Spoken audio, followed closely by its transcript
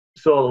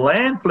So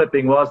land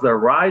flipping was the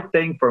right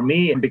thing for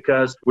me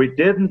because we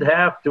didn't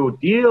have to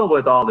deal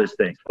with all these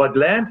things. But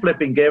land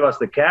flipping gave us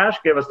the cash,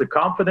 gave us the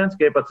confidence,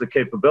 gave us the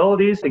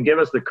capabilities, and gave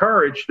us the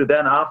courage to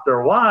then,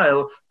 after a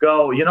while,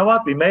 go, you know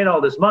what, we made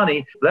all this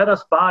money. Let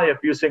us buy a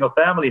few single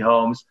family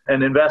homes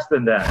and invest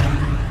in that.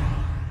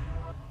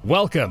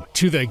 Welcome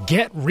to the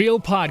Get Real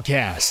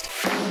Podcast,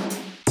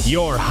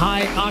 your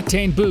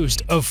high-octane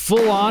boost of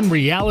full-on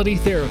reality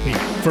therapy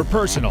for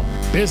personal,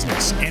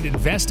 business, and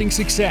investing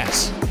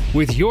success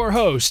with your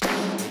host,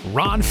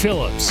 Ron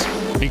Phillips,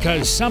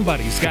 because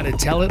somebody's got to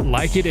tell it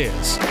like it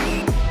is.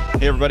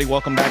 Hey, everybody.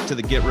 Welcome back to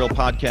the Get Real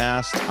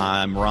Podcast.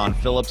 I'm Ron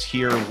Phillips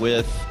here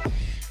with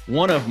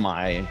one of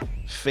my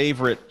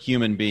favorite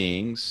human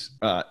beings.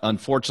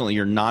 Unfortunately,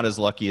 you're not as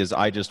lucky as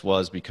I just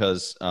was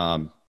because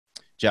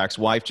Jack's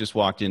wife just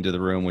walked into the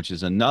room, which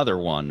is another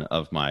one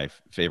of my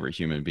favorite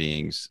human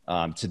beings.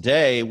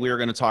 Today, we're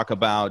going to talk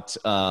about,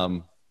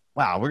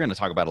 we're going to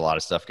talk about a lot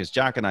of stuff because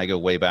Jack and I go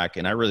way back,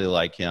 and I really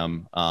like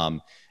him.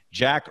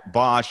 Jack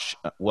Bosch,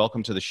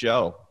 welcome to the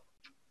show.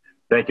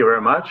 Thank you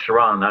very much,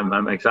 Ron.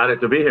 I'm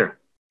excited to be here.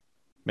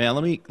 Man,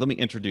 let me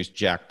introduce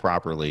Jack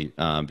properly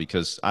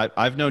because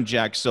I've known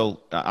Jack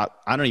I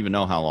don't even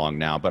know how long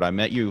now, but I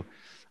met you.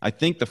 I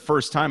think the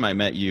first time I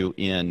met you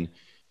in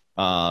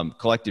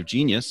Collective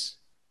Genius.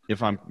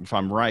 If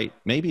I'm right,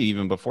 maybe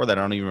even before that,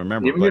 I don't even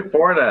remember. Even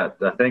before that,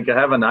 I think I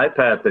have an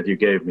iPad that you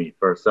gave me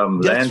for some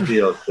land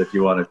deals that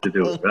you wanted to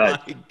do. Oh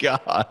right? My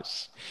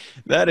gosh,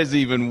 that is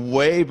even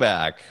way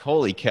back.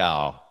 Holy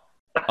cow!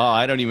 Oh,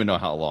 I don't even know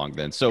how long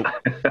then. So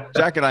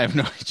Jack and I have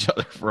known each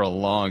other for a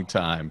long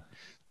time.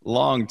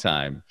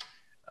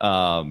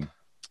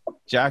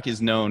 Jack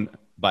is known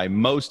by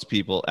most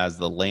people as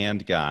the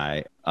land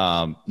guy.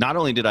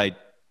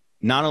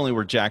 Not only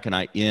were Jack and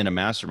I in a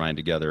mastermind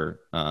together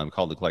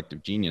called the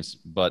Collective Genius,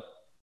 but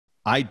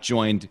I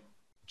joined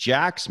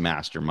Jack's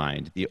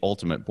mastermind, the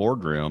Ultimate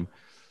Boardroom,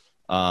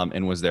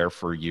 and was there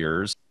for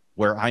years,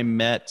 where I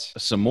met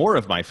some more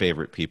of my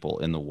favorite people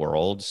in the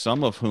world,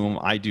 some of whom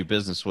I do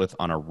business with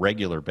on a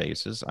regular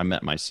basis. I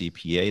met my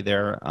CPA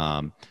there.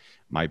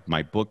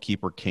 My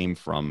bookkeeper came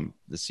from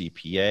the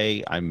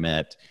CPA. I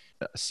met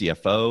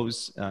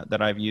CFOs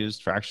that I've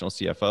used, fractional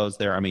CFOs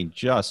there. I mean,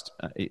 just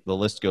the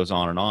list goes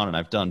on, and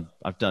I've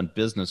done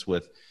business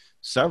with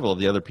several of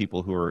the other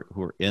people who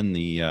are in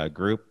the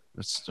group.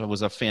 It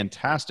was a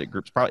fantastic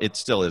group. It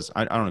still is.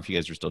 I don't know if you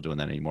guys are still doing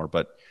that anymore,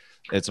 but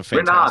it's a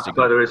fantastic.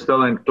 We're not, but we're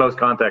still in close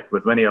contact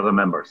with many of the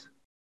members.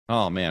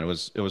 Oh man, it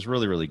was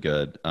really, really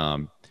good.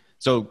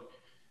 So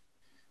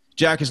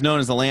Jack is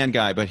known as the land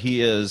guy, but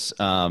he is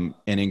an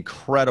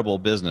incredible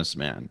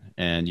businessman,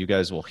 and you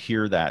guys will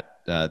hear that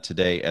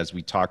today as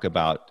we talk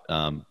about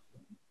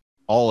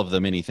all of the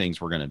many things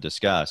we're going to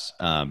discuss.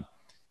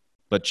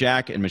 But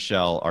Jack and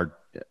Michelle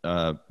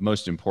are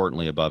most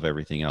importantly above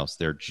everything else.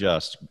 They're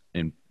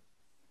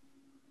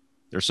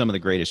some of the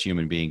greatest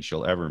human beings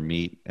you'll ever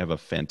meet, have a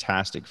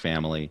fantastic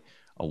family,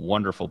 a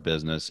wonderful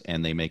business,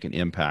 and they make an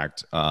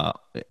impact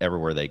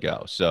everywhere they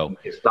go. So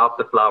stop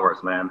the flowers,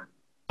 man.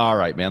 All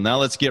right, man. Now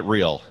let's get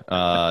real.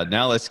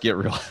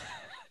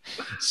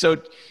 So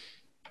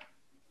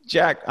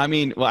Jack,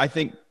 I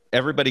think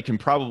everybody can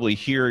probably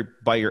hear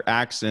by your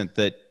accent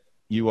that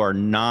you are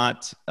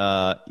not,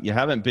 you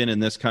haven't been in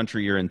this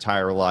country your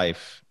entire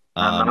life.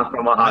 I'm not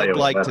from Ohio.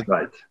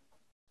 Right.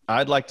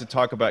 I'd like to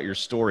talk about your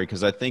story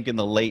because I think in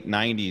the late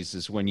 90s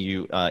is when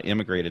you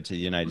immigrated to the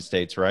United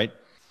States, right?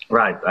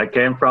 Right. I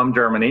came from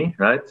Germany,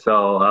 right?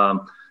 So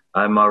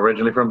I'm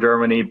originally from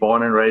Germany,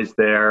 born and raised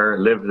there,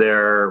 lived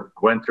there,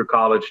 went through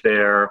college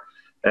there.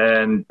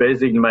 And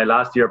basically in my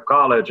last year of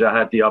college, I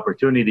had the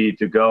opportunity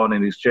to go on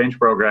an exchange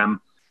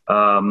program.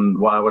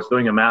 While I was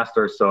doing a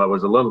master's, so I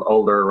was a little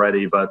older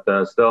already, but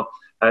still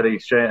had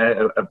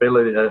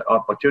the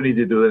opportunity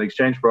to do an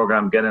exchange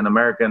program, get an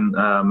American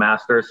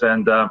master's,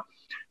 and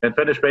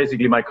finish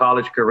basically my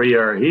college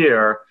career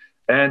here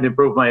and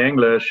improve my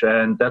English,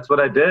 and that's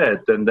what I did.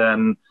 And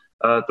then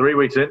 3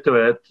 weeks into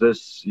it,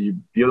 this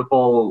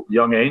beautiful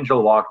young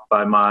angel walked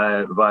by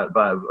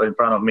in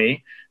front of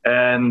me,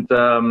 and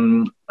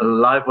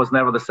life was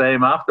never the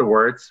same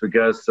afterwards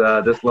because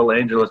this little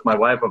angel is my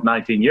wife of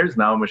 19 years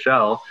now,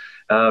 Michelle.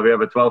 We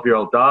have a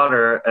 12-year-old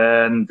daughter,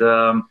 and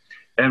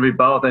we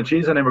both, and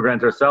she's an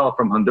immigrant herself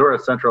from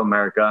Honduras, Central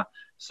America.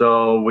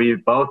 So we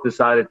both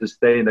decided to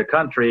stay in the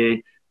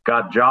country,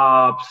 got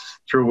jobs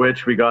through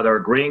which we got our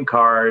green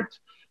card,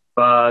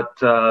 but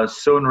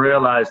soon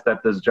realized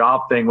that this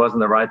job thing wasn't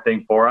the right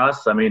thing for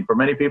us. I mean, for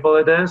many people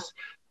it is.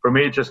 For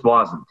me, it just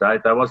wasn't,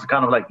 right? I was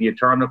kind of like the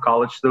eternal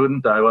college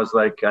student. I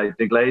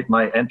delayed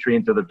my entry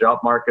into the job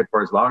market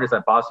for as long as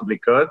I possibly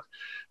could.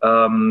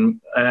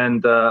 And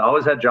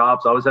always had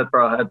jobs, always had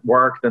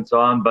worked and so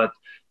on, but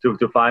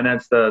to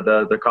finance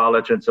the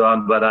college and so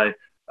on. But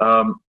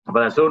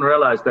I soon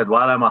realized that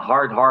while I'm a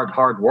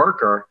hard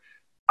worker,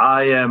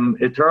 I am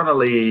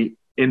eternally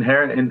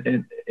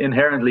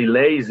inherently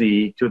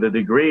lazy to the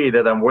degree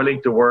that I'm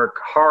willing to work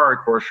hard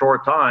for a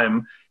short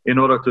time in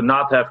order to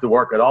not have to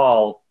work at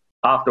all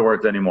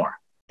afterwards anymore.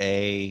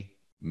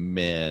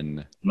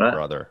 Amen,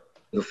 brother.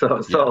 Yes.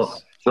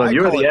 So I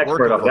you're call the it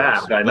expert of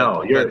work-averse, that. I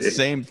know. You're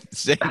same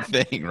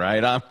thing,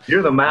 right?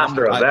 you're the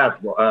master of that,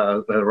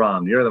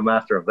 Ron. You're the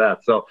master of that.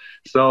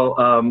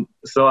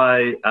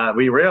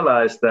 We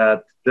realized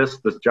that this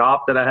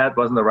job that I had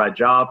wasn't the right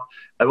job.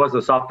 I was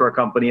a software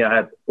company. I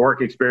had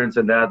work experience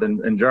in that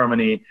in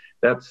Germany.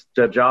 That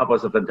job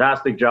was a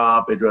fantastic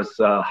job. It was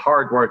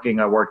hardworking.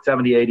 I worked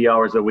 70, 80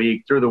 hours a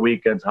week through the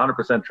weekends,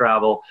 100%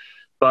 travel.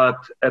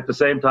 But at the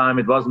same time,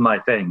 it wasn't my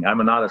thing.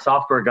 I'm not a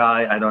software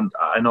guy.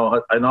 I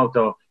know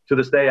to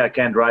this day, I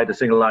can't write a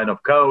single line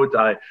of code.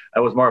 I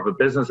was more of a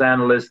business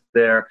analyst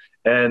there.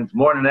 And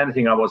more than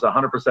anything, I was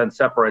 100%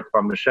 separate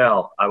from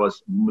Michelle. I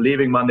was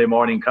leaving Monday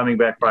morning, coming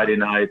back Friday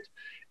night.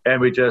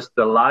 And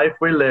the life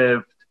we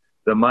lived,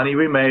 the money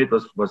we made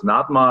was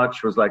not much.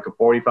 It was like a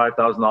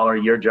 $45,000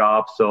 a year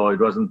job. So it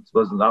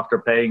wasn't after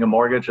paying a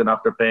mortgage and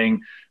after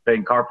paying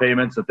car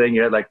payments. The thing,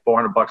 you had like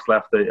 $400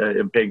 left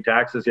in paying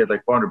taxes. You had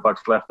like $400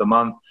 left a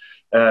month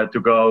to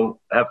go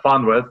have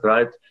fun with,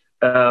 right?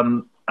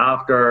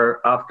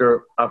 After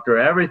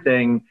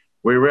everything,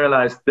 we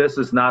realized this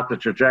is not the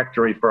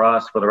trajectory for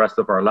us for the rest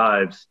of our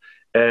lives.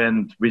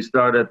 And we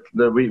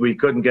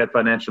couldn't get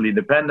financially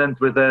independent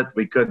with it.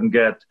 We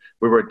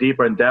were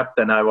deeper in debt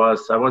than I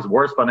was. I was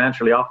worse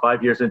financially off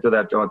 5 years into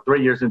that job,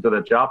 3 years into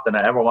that job than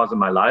I ever was in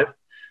my life,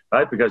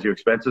 right? Because your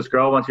expenses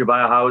grow once you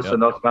buy a house and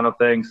those kind of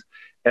things.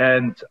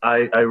 And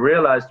I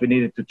realized we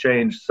needed to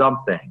change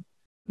something.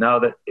 Now,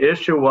 the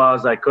issue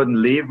was I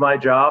couldn't leave my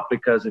job,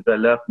 because if I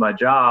left my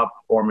job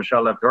or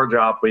Michelle left her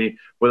job, we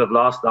would have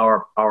lost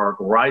our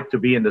right to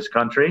be in this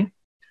country.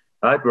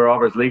 Right? We're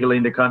always legally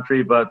in the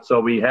country, but so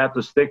we had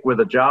to stick with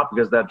the job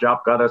because that job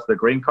got us the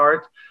green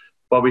card.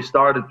 But we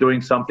started doing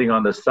something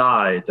on the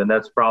side, and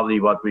that's probably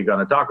what we're going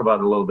to talk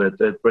about a little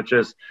bit, which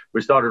is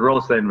we started real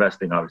estate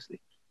investing, obviously.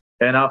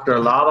 And after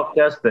a lot of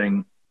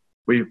testing,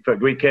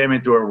 we came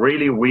into a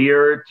really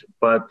weird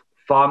but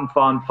fun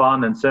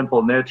and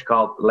simple niche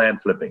called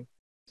land flipping.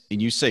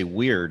 And you say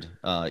weird,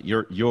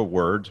 your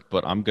word,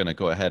 but I'm going to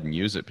go ahead and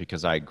use it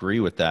because I agree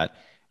with that.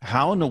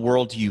 How in the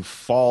world do you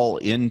fall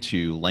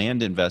into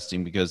land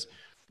investing? Because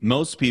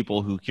most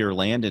people who hear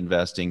land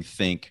investing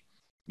think,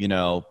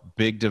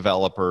 big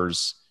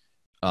developers,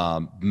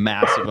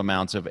 massive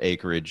amounts of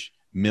acreage,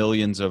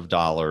 millions of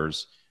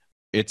dollars.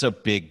 It's a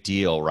big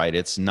deal, right?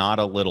 It's not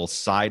a little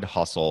side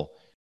hustle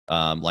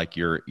like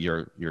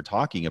you're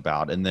talking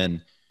about. And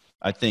then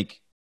I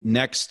think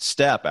next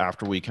step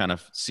after we kind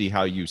of see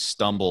how you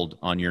stumbled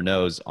on your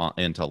nose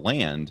into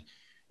land,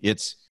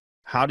 it's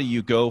how do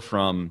you go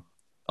from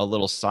a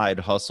little side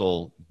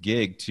hustle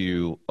gig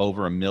to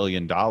over $1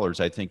 million,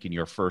 I think, in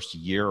your first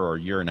year or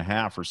year and a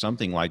half or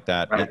something like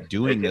that, right,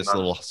 doing this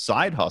little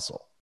side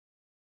hustle.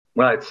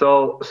 Right.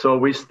 So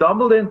we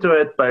stumbled into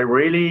it by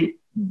really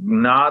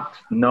not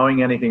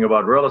knowing anything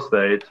about real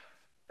estate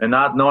and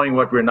not knowing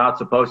what we're not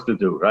supposed to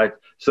do. Right.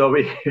 So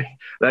we,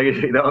 like,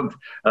 if you don't,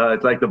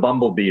 it's like the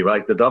bumblebee,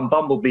 right? The dumb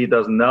bumblebee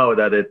doesn't know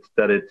that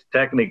it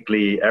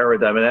technically,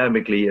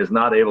 aerodynamically is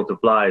not able to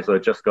fly. So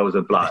it just goes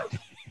and flies.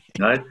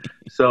 Right.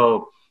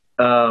 So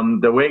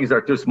the wings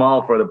are too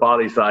small for the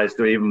body size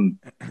to even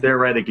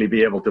theoretically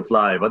be able to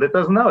fly, but it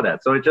doesn't know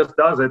that. So it just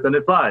does it and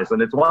it flies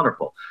and it's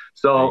wonderful.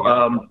 So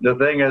the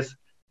thing is,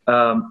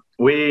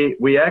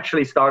 we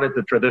actually started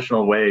the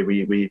traditional way.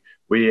 We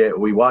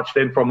watched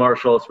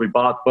infomercials, we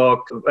bought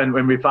books, and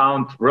when we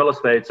found real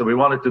estate, so we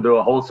wanted to do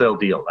a wholesale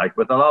deal. Like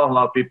with a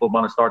lot of people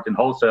want to start in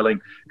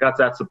wholesaling, because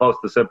that's supposed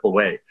the simple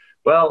way.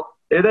 Well,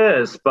 it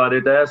is, but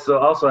it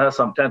also has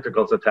some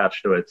tentacles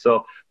attached to it.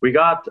 So we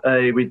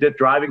did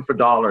driving for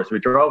dollars. We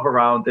drove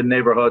around in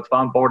neighborhoods,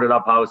 found boarded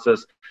up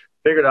houses,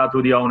 figured out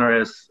who the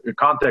owner is,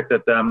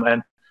 contacted them,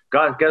 and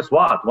guess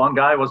what? One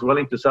guy was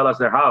willing to sell us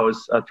their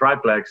house, a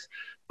triplex.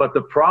 But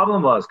the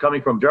problem was,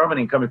 coming from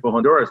Germany and coming from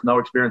Honduras, no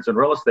experience in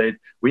real estate,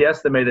 we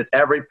estimated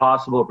every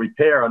possible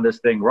repair on this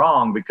thing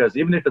wrong, because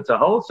even if it's a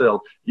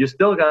wholesale, you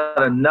still got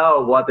to know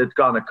what it's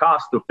going to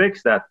cost to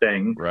fix that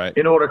thing, right,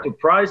 in order to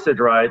price it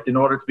right, in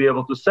order to be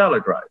able to sell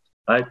it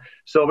right?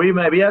 So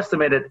we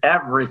estimated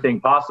everything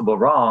possible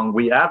wrong.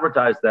 We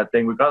advertised that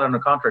thing. We got under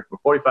contract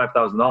for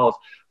 $45,000.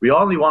 We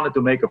only wanted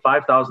to make a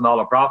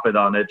 $5,000 profit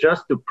on it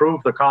just to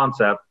prove the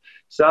concept,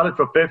 sell it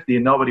for $50,000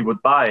 and nobody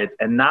would buy it.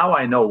 And now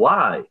I know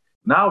why.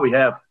 Now we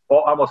have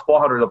almost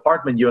 400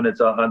 apartment units.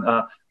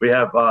 We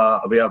have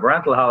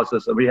rental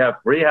houses. We have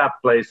rehab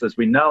places.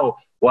 We know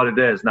what it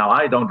is. Now,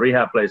 I don't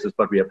rehab places,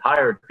 but we have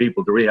hired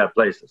people to rehab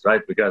places,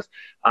 right? Because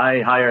I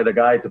hired a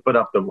guy to put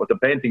up the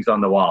paintings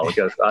on the wall.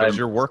 Because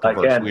you're work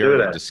averse. We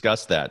already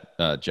discussed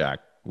that,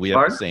 Jack. We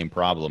have the same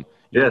problem.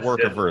 You're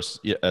work averse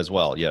as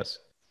well. Yes.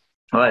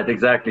 All right.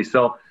 Exactly.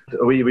 So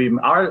we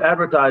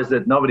advertised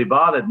it. Nobody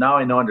bought it. Now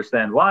I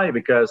understand why.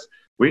 Because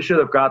we should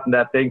have gotten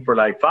that thing for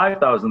like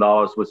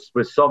 $5,000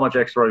 with so much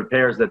extra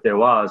repairs that there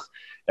was.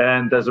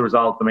 And as a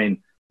result, I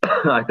mean,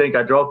 I think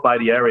I drove by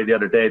the area the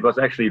other day. It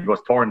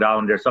was torn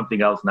down. There's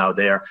something else now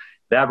there.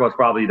 That was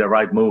probably the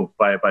right move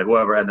by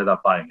whoever ended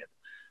up buying it.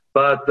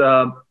 But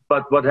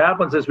what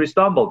happens is we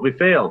stumbled. We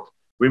failed.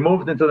 We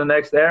moved into the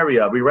next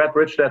area. We read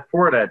Rich Dad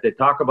Poor Dad. They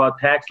talk about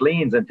tax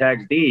liens and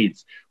tax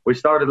deeds. We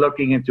started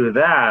looking into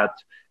that,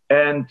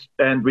 and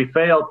we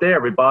failed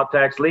there. We bought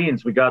tax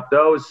liens. We got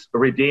those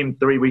redeemed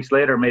 3 weeks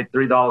later, made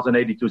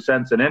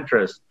 $3.82 in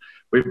interest.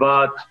 We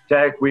bought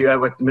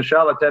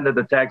Michelle attended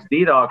the tax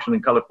deed auction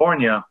in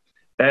California,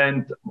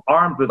 and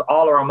armed with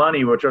all our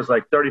money, which was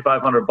like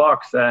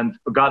 $3,500, and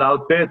got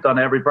outbid on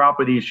every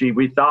property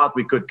we thought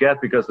we could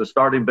get, because the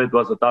starting bid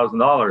was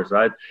 $1,000,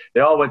 right? They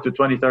all went to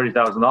 $20,000,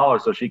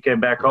 $30,000. So she came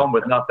back home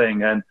with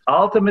nothing. And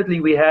ultimately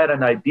we had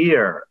an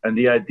idea, and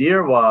the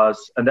idea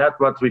was, and that's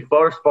what we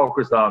first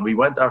focused on. We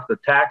went after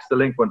tax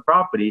delinquent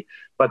property,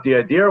 but the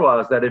idea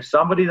was that if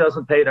somebody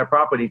doesn't pay their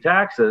property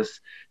taxes,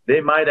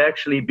 they might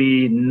actually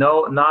be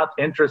not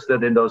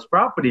interested in those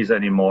properties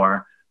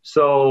anymore.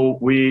 So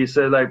we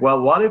said, like, well,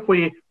 why do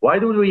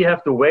we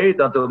have to wait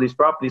until these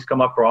properties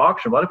come up for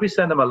auction? What if we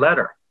send them a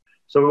letter?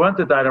 So we went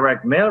the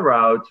direct mail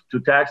route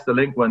to tax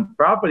delinquent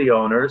property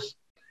owners,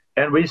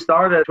 and we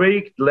started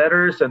tweaked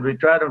letters, and we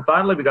tried, and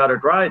finally we got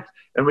it right.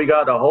 And we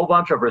got a whole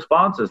bunch of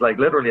responses, like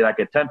literally like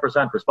a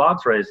 10%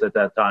 response rate at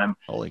that time.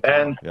 Holy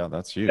cow. Yeah,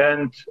 that's huge.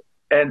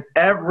 And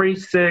every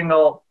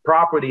single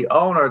property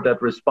owner that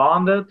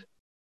responded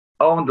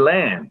owned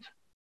land.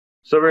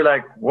 So we're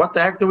like, what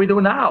the heck do we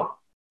do now?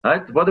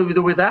 Right? What do we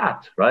do with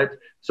that? Right?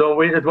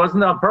 So it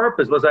wasn't on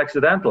purpose, it was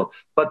accidental.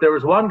 But there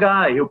was one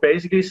guy who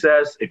basically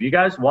says, if you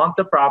guys want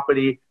the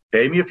property,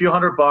 pay me a few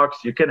 $100,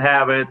 you can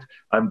have it.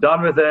 I'm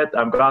done with it.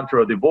 I'm gone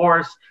through a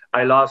divorce.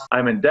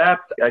 I'm in debt.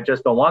 I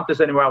just don't want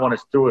this anymore. I want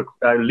to do it.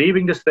 I'm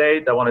leaving the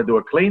state. I want to do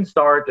a clean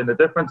start in a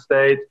different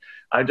state.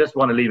 I just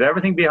want to leave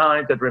everything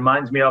behind that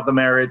reminds me of the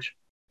marriage.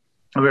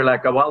 And we were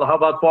like, well, how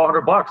about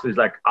 $400? He's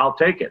like, I'll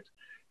take it.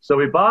 So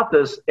we bought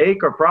this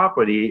acre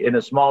property in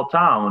a small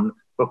town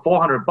for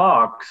 $400,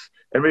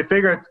 and we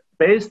figured,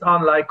 based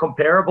on like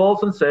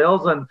comparables and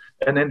sales and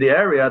in the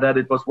area, that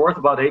it was worth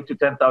about $8,000 to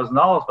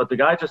 $10,000, but the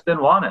guy just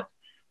didn't want it.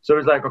 So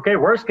he's like, okay,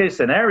 worst case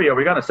scenario,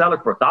 we're gonna sell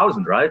it for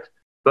 $1,000, right?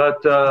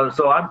 But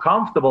so I'm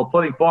comfortable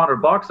putting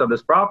 $400 on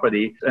this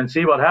property and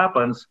see what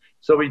happens.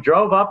 So we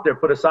drove up there,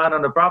 put a sign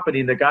on the property,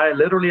 and the guy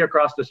literally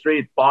across the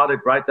street bought it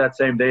right that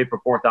same day for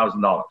 $4,000.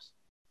 And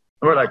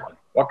we're like,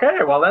 okay,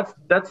 well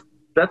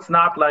that's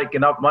not like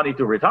enough money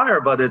to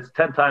retire, but it's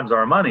 10 times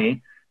our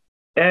money.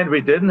 And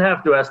we didn't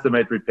have to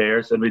estimate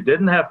repairs, and we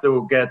didn't have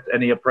to get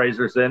any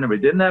appraisers in, and we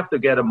didn't have to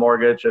get a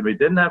mortgage, and we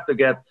didn't have to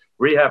get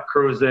rehab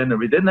crews in, and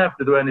we didn't have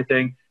to do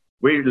anything.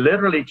 We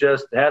literally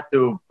just had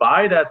to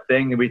buy that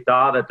thing. And we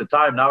thought at the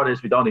time,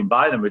 nowadays we don't even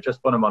buy them. We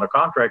just put them on a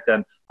contract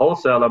and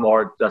wholesale them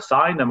or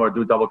assign them or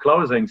do double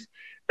closings.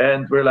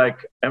 And we're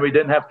like, and we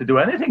didn't have to do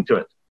anything to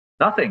it.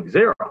 Nothing,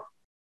 zero.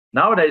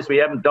 Nowadays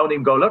don't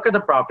even go look at the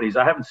properties.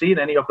 I haven't seen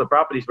any of the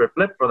properties we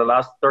flipped for the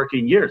last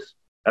 13 years.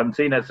 I haven't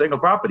seen a single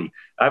property.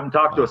 I haven't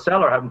talked to a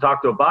seller. I haven't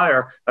talked to a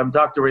buyer. I haven't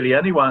talked to really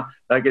anyone.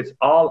 Like, it's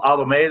all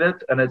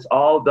automated and it's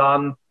all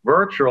done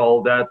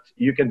virtual, that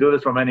you can do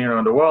this from anywhere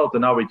in the world.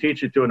 And now we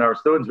teach it to our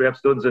students. We have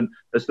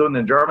a student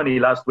in Germany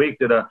last week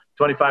did a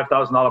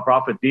 $25,000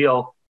 profit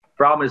deal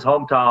from his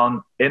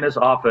hometown in his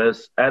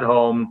office at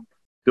home,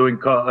 doing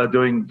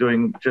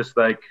just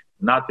like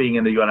not being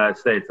in the United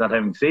States, not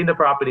having seen the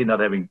property, not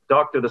having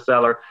talked to the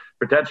seller,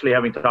 potentially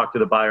having talked to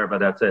the buyer, but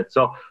that's it.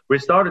 So we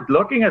started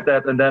looking at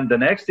that, and then the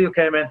next deal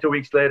came in 2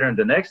 weeks later, and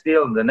the next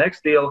deal, and the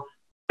next deal.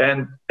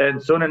 And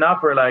soon enough,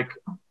 we're like,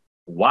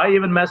 why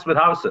even mess with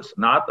houses?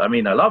 I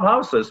love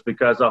houses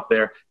because of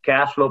their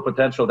cash flow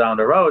potential down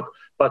the road,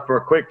 but for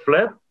a quick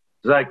flip,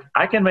 it's like,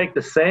 I can make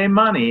the same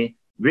money.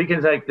 You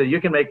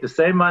can make the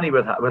same money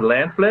with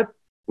land flip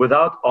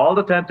without all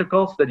the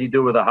tentacles that you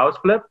do with a house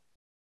flip.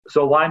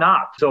 So why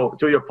not? So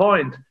to your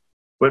point,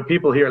 when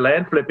people hear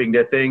land flipping,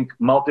 they think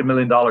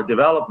multi-million-dollar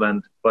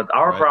development, but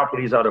our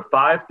properties are the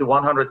 $5,000 to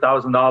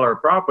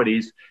 $100,000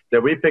 properties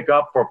that we pick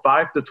up for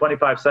 5 to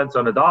 25 cents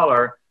on the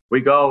dollar.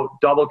 We go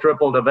double,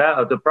 triple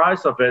the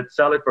price of it,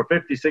 sell it for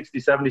 50, 60,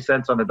 70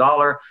 cents on the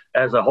dollar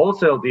as a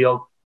wholesale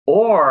deal,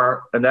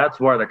 and that's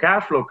where the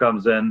cash flow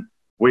comes in.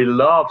 We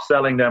love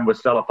selling them with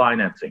seller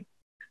financing.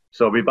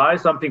 So we buy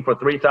something for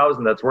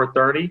 $3,000 that's worth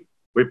 $30,000.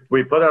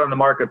 We put it on the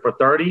market for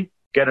 $30,000.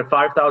 Get a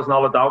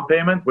 $5,000 down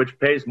payment, which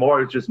is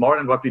more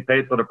than what we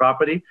paid for the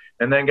property,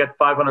 and then get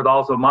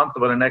 $500 a month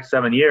over the next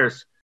 7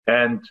 years.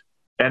 And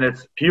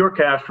it's pure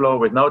cash flow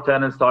with no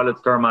tenants,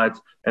 toilets, termites,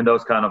 and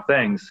those kind of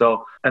things.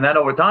 So, and then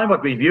over time,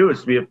 what we've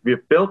used,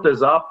 we've built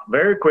this up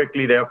very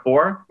quickly,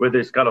 therefore, with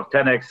this kind of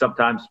 10x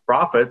sometimes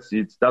profits.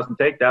 It doesn't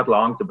take that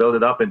long to build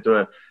it up into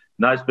a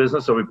nice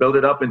business. So we built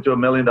it up into $1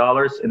 million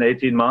in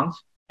 18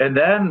 months. And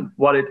then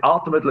what it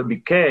ultimately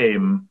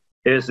became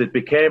is it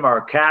became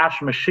our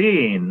cash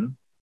machine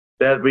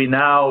that we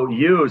now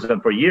use,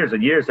 and for years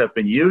and years have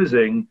been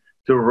using,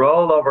 to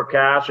roll over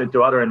cash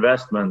into other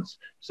investments.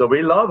 So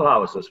we love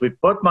houses. We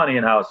put money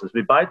in houses.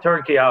 We buy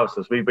turnkey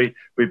houses. We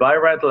buy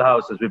rental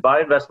houses. We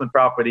buy investment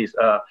properties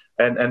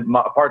and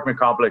apartment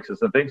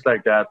complexes and things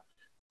like that.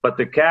 But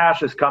the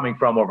cash is coming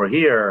from over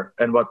here.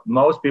 And what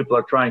most people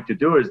are trying to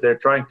do is they're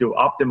trying to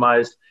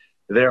optimize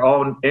their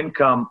own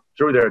income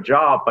through their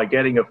job by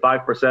getting a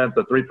 5%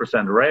 or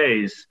 3%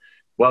 raise.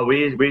 Well,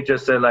 we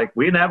just said, like,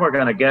 we're never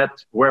going to get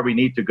where we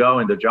need to go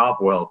in the job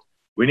world.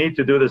 We need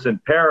to do this in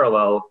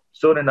parallel.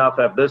 Soon enough,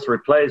 have this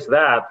replace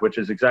that, which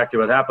is exactly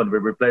what happened. We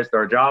replaced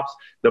our jobs.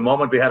 The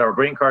moment we had our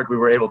green card, we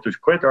were able to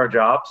quit our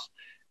jobs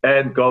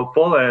and go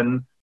full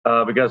in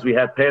because we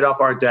had paid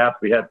off our debt.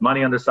 We had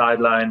money on the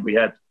sideline. We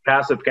had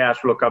passive cash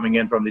flow coming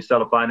in from these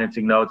seller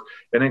financing notes.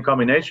 And in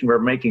combination, we're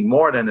making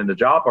more than in the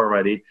job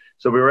already.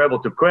 So we were able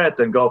to quit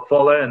and go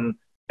full in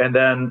and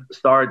then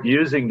start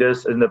using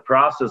this in the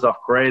process of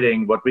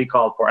creating what we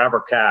call forever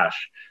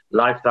cash,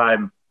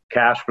 lifetime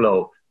cash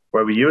flow,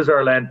 where we use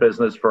our land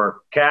business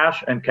for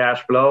cash and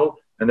cash flow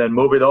and then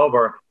move it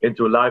over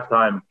into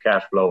lifetime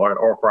cash flow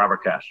or forever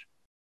cash.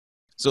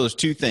 So there's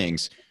two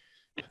things.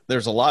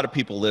 There's a lot of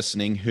people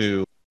listening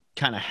who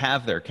kind of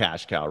have their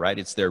cash cow, right?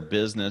 It's their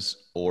business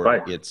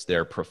or it's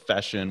their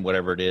profession,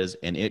 whatever it is,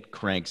 and it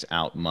cranks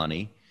out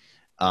money.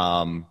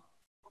 And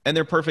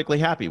they're perfectly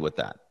happy with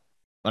that.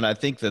 And I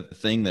think that the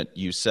thing that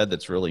you said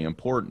that's really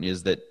important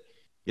is that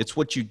it's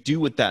what you do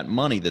with that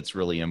money that's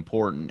really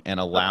important and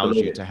allows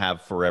you to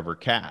have forever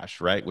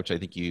cash, right? Which I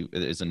think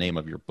is the name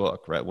of your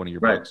book, right? One of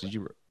your books. Did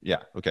you?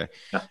 Yeah. Okay.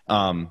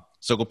 Yeah.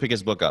 So go pick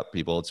his book up,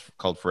 people. It's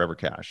called Forever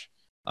Cash.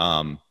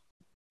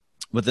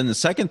 But then the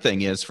second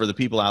thing is for the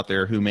people out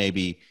there who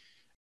maybe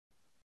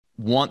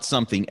want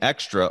something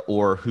extra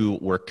or who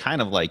were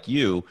kind of like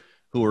you,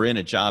 who were in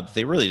a job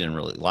they really didn't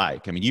really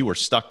like. I mean, you were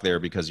stuck there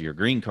because of your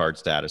green card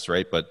status,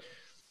 right? But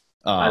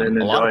a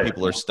lot of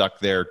people are stuck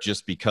there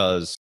just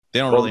because they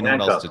don't really know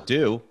what else to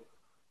do.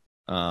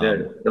 Yeah,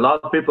 a lot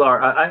of people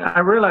are. I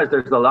realize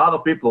there's a lot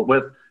of people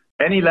with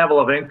any level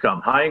of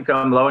income, high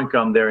income, low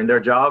income, they're in their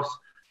jobs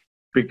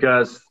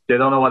because they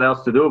don't know what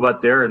else to do,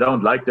 but they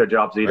don't like their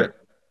jobs either. Right.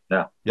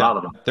 Yeah, a lot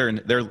of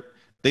them.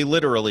 They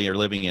literally are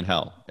living in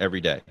hell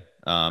every day.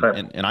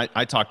 And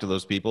I talk to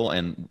those people,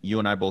 and you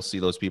and I both see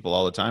those people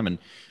all the time. And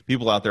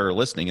people out there are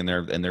listening,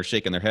 and they're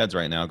shaking their heads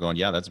right now, going,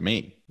 "Yeah, that's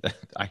me.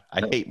 I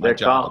hate my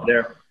job."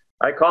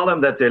 I call them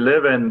that they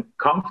live in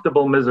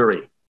comfortable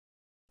misery.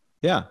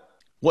 Yeah,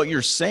 what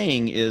you're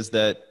saying is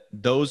that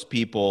those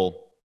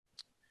people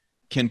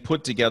can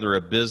put together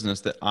a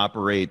business that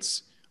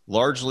operates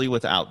largely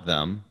without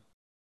them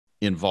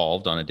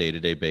involved on a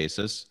day-to-day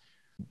basis,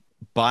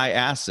 buy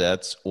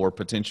assets or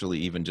potentially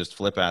even just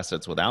flip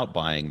assets without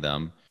buying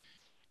them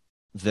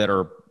that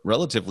are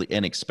relatively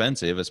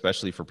inexpensive,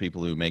 especially for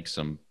people who make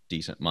some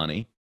decent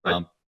money.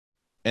 Right.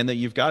 And that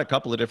you've got a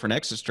couple of different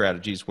exit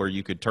strategies where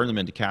you could turn them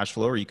into cash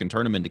flow, or you can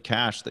turn them into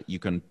cash that you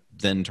can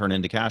then turn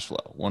into cash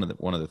flow. One of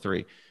the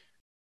three.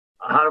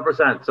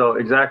 100%. So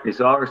exactly.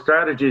 So our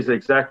strategy is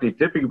exactly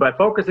typically by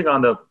focusing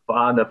on the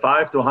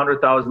 $5 to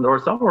 $100,000, or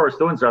some of our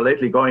students are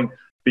lately going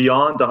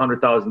beyond the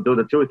 $100,000 to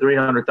the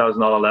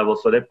 $200,000-$300,000 level.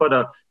 So they put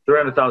a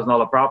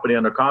 $300,000 property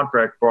under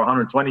contract for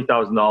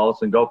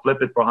 $120,000 and go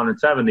flip it for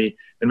 $170,000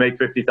 and make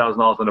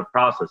 $50,000 in the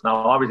process. Now,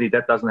 obviously,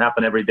 that doesn't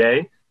happen every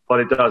day,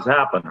 but it does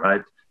happen,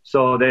 right?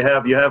 So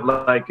you have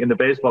like in the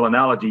baseball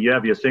analogy, you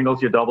have your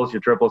singles, your doubles, your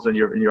triples, and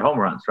your home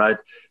runs, right?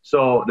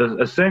 So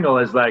a single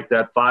is like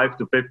that $5,000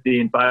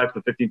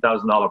 to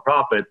 $15,000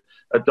 profit.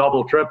 A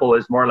double triple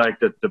is more like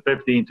the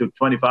 $15,000 to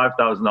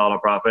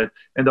 $25,000 profit,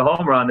 and the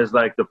home run is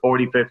like the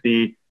 $40,000,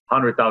 $50,000,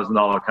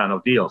 $100,000 kind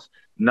of deals.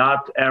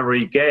 Not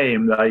every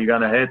game are you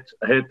gonna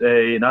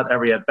not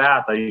every at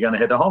bat are you gonna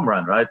hit a home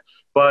run, right?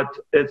 But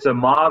it's a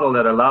model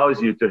that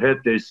allows you to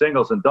hit these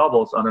singles and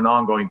doubles on an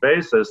ongoing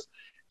basis.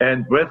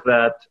 And with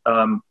that,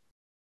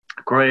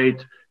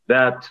 create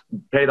that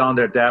paid on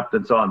their debt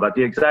and so on. But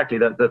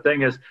the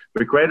thing is,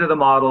 we created a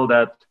model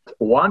that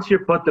once you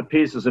put the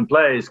pieces in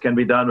place, can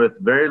be done with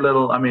very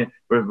little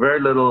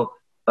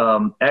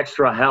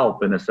extra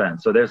help in a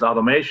sense. So there's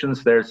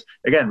automations.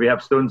 We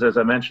have students, as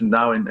I mentioned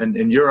now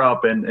in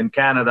Europe and in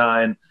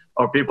Canada,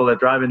 or people that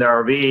drive in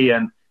their RV.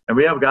 And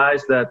we have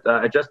guys that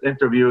I just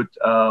interviewed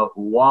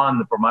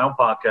one for my own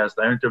podcast.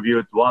 I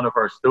interviewed one of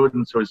our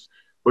students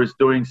who's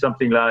doing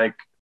something like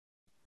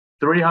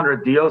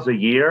 300 deals a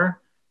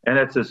year, and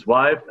it's his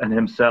wife and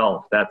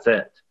himself. That's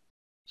it.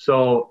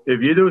 So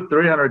if you do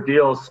 300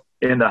 deals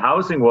in the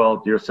housing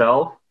world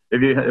yourself,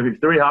 if you have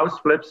 3 house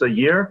flips a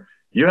year,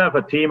 you have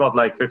a team of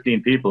like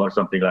 15 people or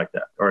something like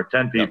that, or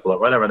 10 people or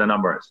whatever the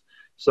number is.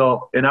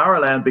 So in our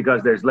land,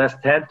 because there's less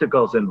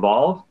tentacles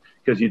involved,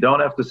 because you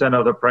don't have to send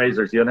out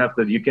appraisers,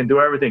 you can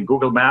do everything.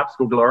 Google Maps,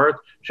 Google Earth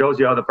shows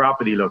you how the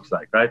property looks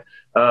like, right?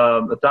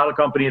 The title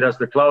company does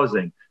the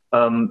closing.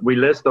 We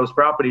list those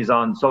properties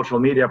on social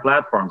media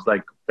platforms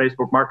like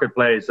Facebook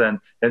Marketplace and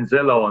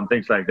Zillow and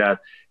things like that.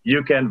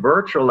 You can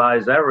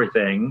virtualize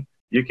everything.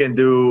 You can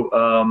do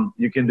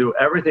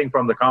everything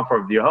from the comfort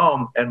of your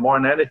home, and more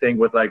than anything,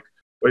 with like,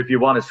 if you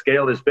want to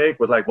scale this big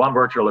with like one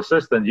virtual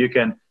assistant, you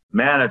can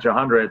manage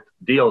 100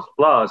 deals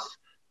plus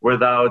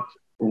without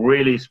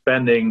really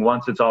spending,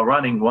 once it's all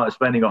running,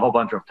 spending a whole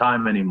bunch of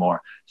time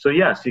anymore. So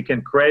yes, you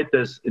can create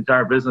this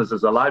entire business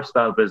as a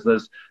lifestyle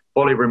business,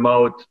 fully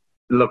remote,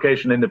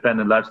 location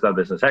independent lifestyle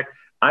business. Heck,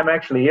 I'm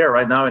actually here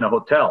right now in a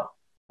hotel.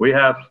 We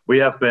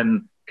have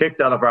been kicked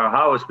out of our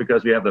house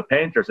because we have the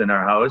painters in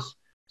our house.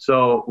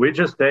 So we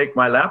just take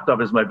my laptop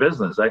as my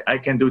business. I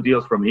can do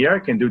deals from here. I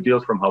can do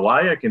deals from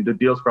Hawaii. I can do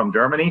deals from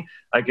Germany.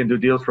 I can do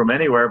deals from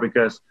anywhere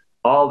because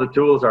all the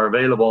tools are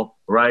available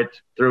right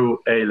through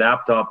a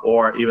laptop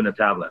or even a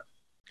tablet.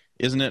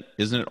 Isn't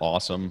it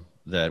awesome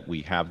that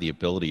we have the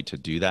ability to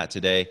do that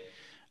today?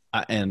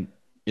 And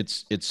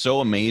it's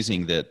so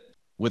amazing that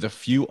with a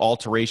few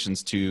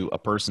alterations to a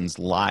person's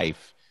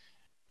life,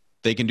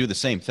 they can do the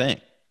same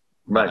thing.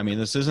 Right. I mean,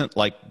 this isn't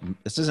like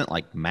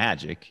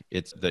magic.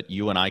 It's that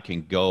you and I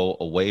can go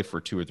away for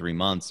 2 or 3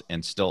 months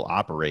and still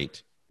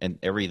operate, and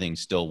everything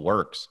still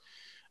works.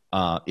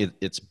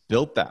 It's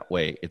built that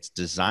way. It's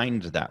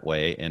designed that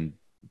way. And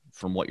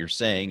from what you're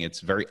saying, it's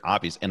very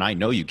obvious. And I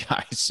know you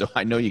guys, so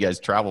I know you guys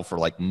travel for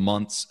like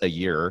months a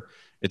year.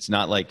 It's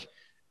not like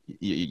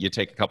you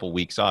take a couple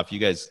weeks off. You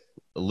guys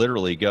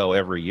literally go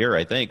every year,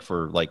 I think,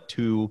 for like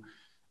 2,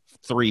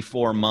 3,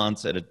 4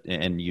 months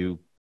and you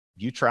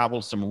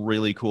travel some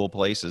really cool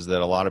places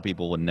that a lot of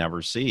people would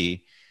never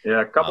see.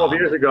 Yeah, a couple of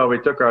years ago, we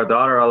took our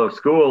daughter out of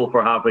school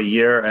for half a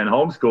year and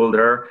homeschooled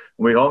her.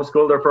 We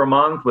homeschooled her for a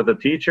month with a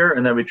teacher,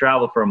 and then we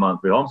traveled for a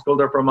month. We homeschooled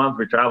her for a month,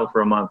 we traveled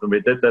for a month, and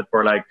we did that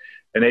for like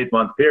an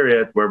 8-month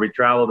period where we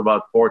traveled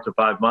about 4 to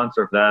 5 months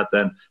of that.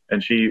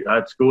 And she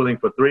had schooling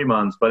for 3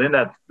 months. But in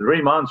that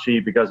 3 months,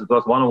 because it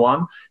was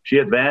one-on-one, she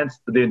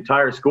advanced the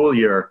entire school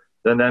year.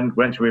 And then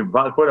when we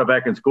put her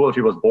back in school,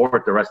 she was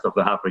bored the rest of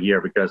the half a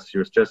year because she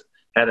was just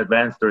had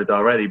advanced to it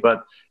already.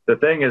 But the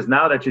thing is,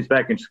 now that she's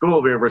back in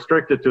school, we're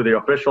restricted to the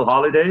official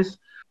holidays.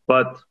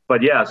 But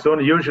yeah,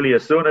 usually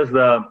as soon as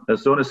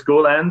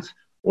school ends,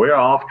 we're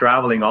off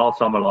traveling all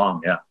summer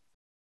long. Yeah.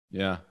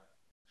 Yeah,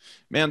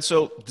 man.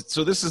 So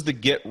this is the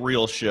Get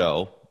Real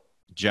show,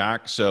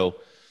 Jack. So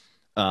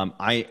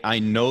I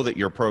know that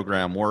your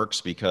program works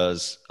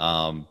because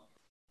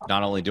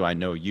not only do I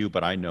know you,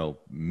 but I know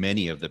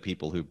many of the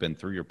people who've been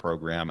through your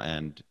program,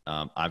 and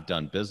I've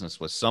done business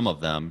with some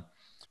of them,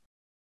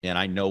 and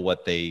I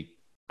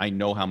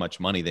know how much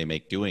money they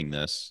make doing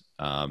this.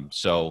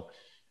 So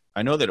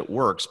I know that it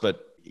works,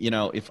 but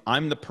if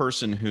I'm the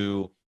person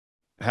who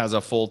has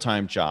a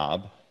full-time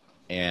job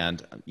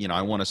and,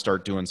 I want to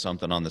start doing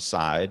something on the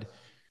side,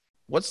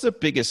 what's the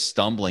biggest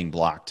stumbling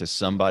block to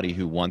somebody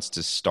who wants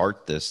to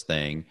start this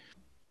thing?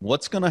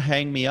 What's going to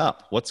hang me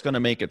up? What's going to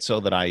make it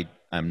so that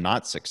I'm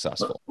not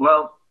successful?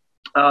 Well,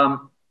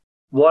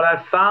 what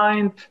I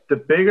find the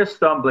biggest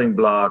stumbling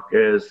block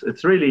is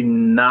it's really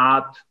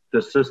not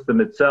the system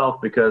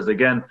itself, because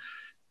again,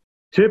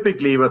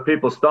 typically what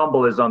people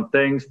stumble is on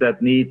things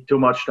that need too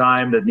much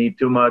time, that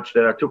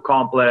are too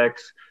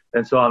complex,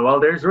 and so on. Well,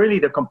 there's really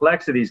the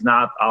complexity is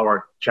not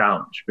our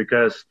challenge,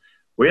 because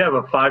we have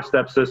a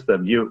 5-step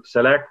system. You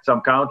select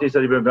some counties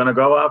that you're going to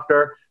go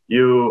after.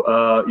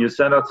 You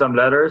send out some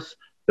letters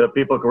that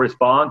people can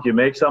respond. You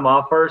make some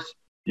offers.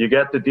 You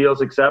get the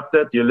deals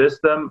accepted. You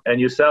list them and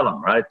you sell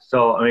them, right?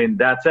 So, I mean,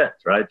 that's it,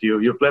 right?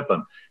 You flip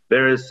them.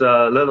 There is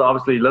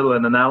obviously little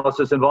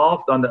analysis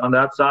involved on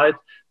that side,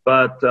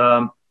 but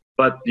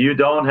you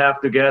don't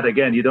have to get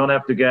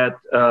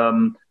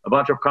a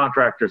bunch of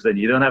contractors in.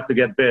 You don't have to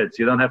get bids.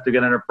 You don't have to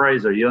get an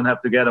appraiser. You don't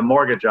have to get a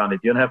mortgage on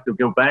it. You don't have to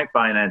do bank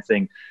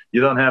financing.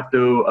 You don't have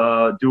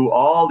to do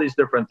all these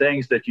different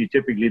things that you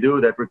typically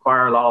do that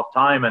require a lot of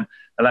time. And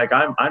like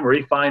I'm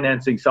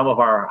refinancing some of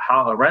our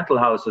rental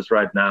houses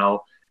right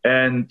now,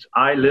 and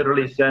I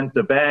literally sent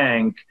the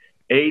bank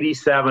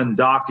 87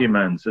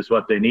 documents is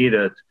what they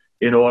needed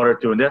in order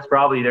to, and that's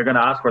probably, they're going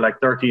to ask for like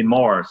 13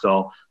 more.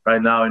 So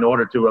right now, in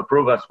order to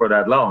approve us for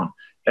that loan.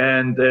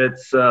 And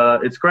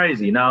it's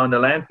crazy. Now in the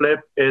land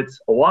flip,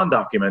 it's one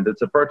document.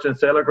 It's a purchase and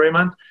sale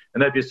agreement.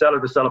 And if you sell it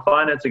to seller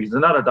financing, it's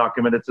another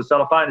document. It's a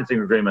seller financing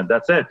agreement.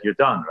 That's it. You're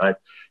done, right?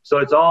 So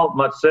it's all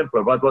much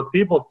simpler. But what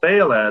people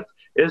fail at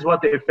is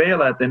what they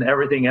fail at in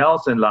everything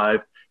else in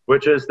life,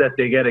 which is that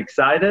they get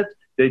excited,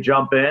 they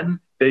jump in,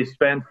 they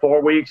spend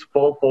 4 weeks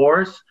full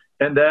force,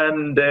 and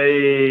then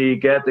they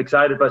get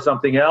excited by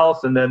something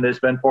else, and then they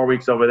spend 4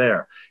 weeks over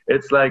there.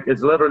 It's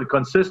literally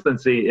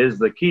consistency is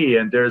the key.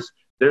 And there's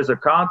a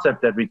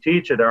concept that we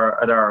teach at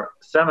our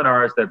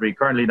seminars that we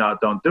currently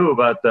don't do,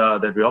 but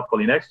that we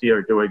hopefully next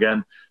year do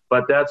again.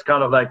 But that's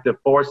kind of like the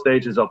 4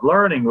 stages of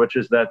learning, which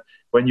is that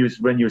when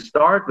you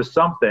start with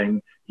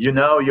something,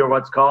 you're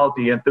what's called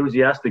the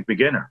enthusiastic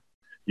beginner.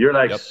 You're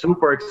like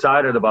super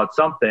excited about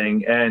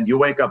something, and you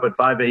wake up at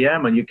 5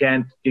 a.m. and you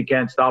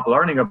can't stop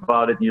learning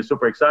about it, and you're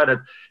super excited.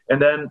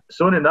 And then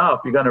soon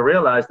enough, you're going to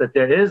realize that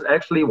there is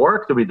actually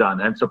work to be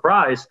done. And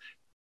surprise,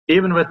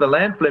 even with the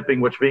land flipping,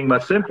 which being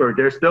much simpler,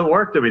 there's still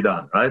work to be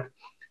done, right?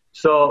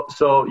 So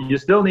you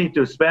still need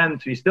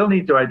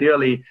to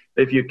ideally,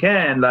 if you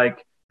can,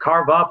 like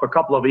carve up a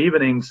couple of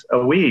evenings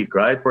a week,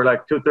 right? For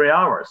like 2-3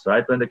 hours,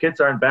 right? When the kids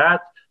are in bed,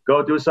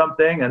 go do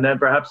something, and then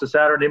perhaps a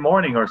Saturday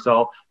morning or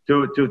so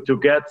to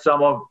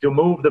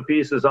move the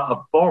pieces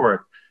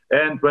forward.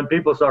 And when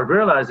people start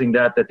realizing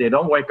that they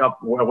don't wake up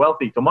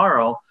wealthy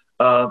tomorrow,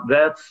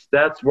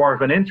 that's more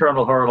of an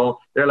internal hurdle.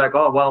 They're like,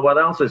 oh, well, what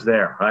else is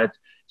there, right?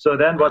 So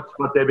then what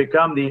they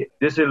become the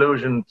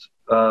disillusioned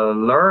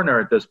learner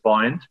at this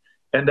point.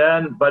 And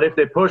then, but if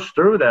they push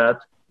through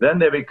that, then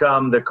they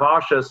become the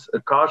cautious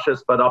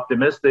but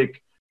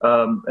optimistic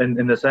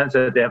in the sense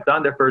that they have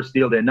done their first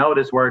deal, they know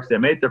this works, they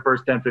made their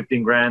first 10,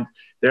 15 grand,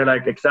 they're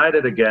like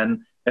excited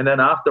again. And then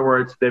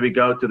afterwards, they will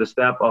go to the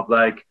step of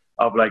like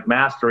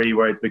mastery,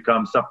 where it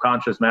becomes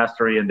subconscious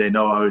mastery and they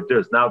know how it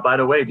is. Now, by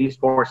the way, these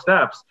 4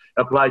 steps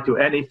apply to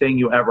anything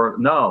you ever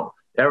know,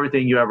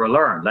 everything you ever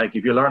learn. Like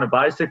if you learn a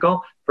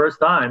bicycle, first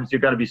times,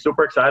 you're going to be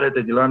super excited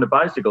that you learned a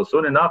bicycle.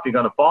 Soon enough, you're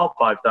going to fall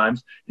 5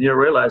 times and you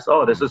realize,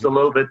 oh, this is a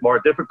little bit more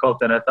difficult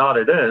than I thought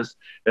it is.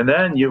 And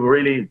then you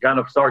really kind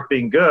of start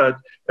being good,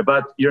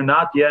 but you're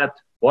not yet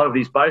one of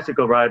these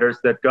bicycle riders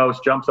that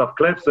jumps off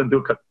cliffs and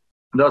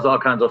does all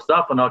kinds of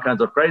stuff and all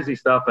kinds of crazy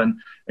stuff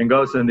and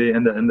goes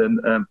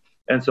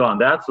and so on.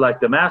 That's like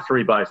the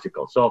mastery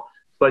bicycle. So,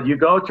 but you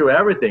go through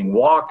everything,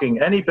 walking,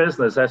 any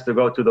business has to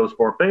go through those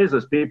 4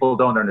 phases. People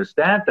don't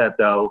understand that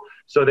though.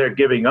 So they're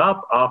giving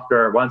up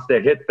once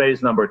they hit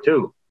phase number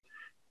 2.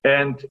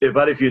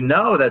 But if you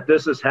know that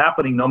this is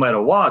happening no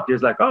matter what, you're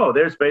like, oh,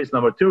 there's phase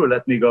number 2.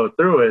 Let me go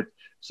through it.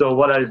 So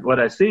what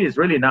I see is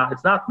really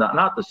it's not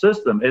the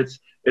system. It's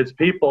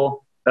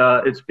people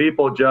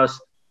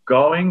just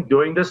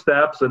doing the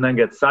steps and then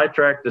get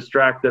sidetracked,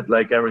 distracted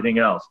like everything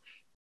else.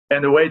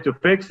 And the way to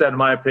fix that, in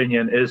my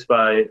opinion, is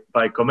by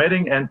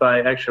committing and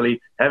by actually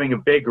having a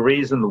big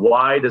reason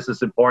why this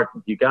is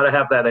important. You got to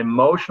have that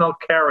emotional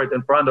carrot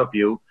in front of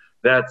you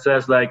that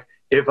says, like,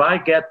 if I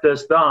get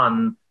this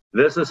done,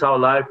 this is how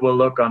life will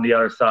look on the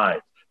other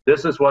side.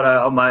 This is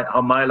how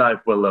my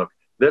life will look.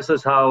 This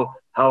is how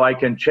I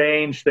can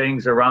change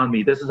things around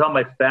me. This is how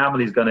my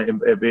family is going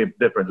to be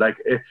different. Like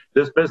if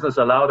this business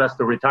allowed us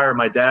to retire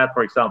my dad,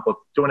 for example,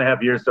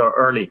 2.5 years so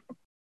early.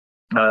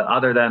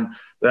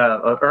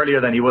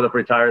 Earlier than he would have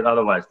retired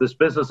otherwise. This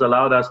business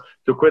allowed us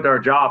to quit our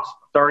jobs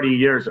 30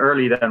 years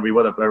early than we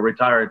would have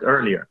retired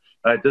earlier.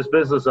 This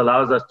business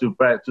allows us to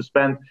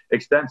spend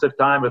extensive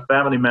time with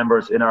family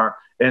members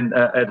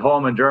at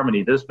home in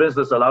Germany. This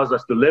business allows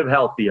us to live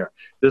healthier.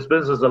 This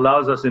business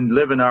allows us to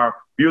live in our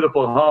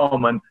beautiful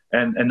home and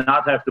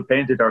not have to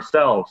paint it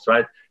ourselves,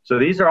 right? So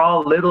these are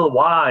all little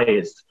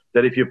whys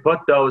that if you put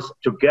those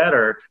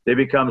together, they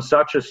become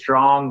such a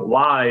strong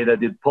why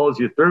that it pulls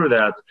you through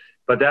that.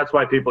 But that's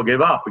why people give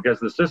up, because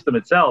the system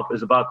itself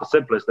is about the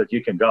simplest that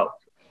you can go.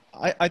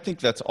 I think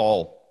that's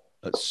all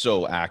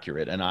so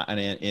accurate. And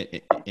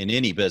in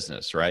any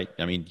business, right?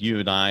 I mean, you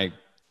and I,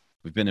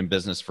 we've been in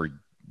business for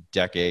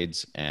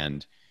decades.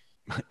 And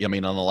I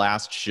mean, on the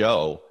last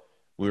show,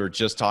 we were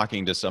just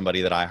talking to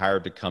somebody that I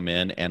hired to come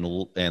in and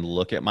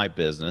look at my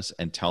business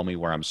and tell me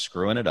where I'm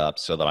screwing it up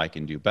so that I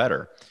can do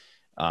better.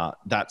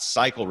 That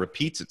cycle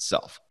repeats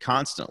itself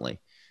constantly.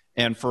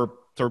 And for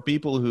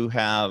people who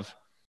have,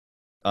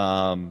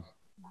 the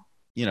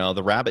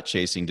rabbit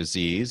chasing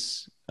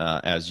disease,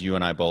 as you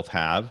and I both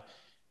have,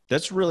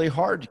 that's really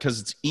hard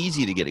because it's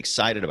easy to get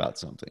excited about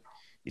something.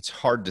 It's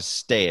hard to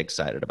stay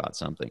excited about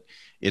something.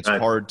 It's right.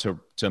 hard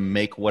to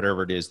make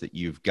whatever it is that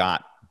you've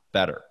got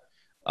better.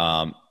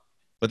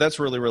 But that's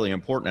really, really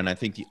important. And I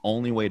think the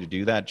only way to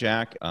do that,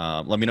 Jack,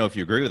 let me know if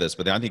you agree with this,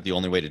 but I think the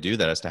only way to do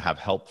that is to have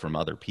help from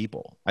other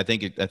people. I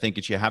think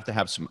you have to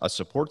have a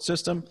support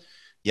system.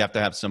 You have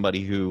to have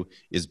somebody who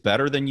is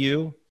better than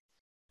you,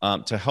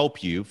 to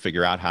help you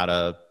figure out how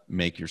to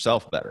make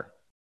yourself better.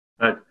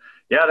 Right.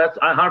 Yeah, that's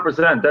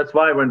 100%. That's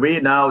why when we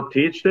now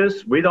teach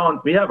this, we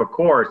have a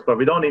course, but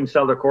we don't even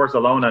sell the course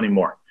alone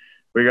anymore,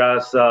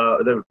 because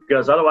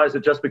otherwise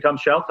it just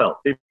becomes shelf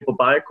help. People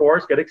buy a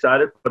course, get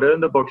excited, put it in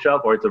the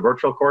bookshelf, or it's a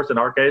virtual course in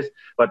our case,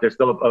 but there's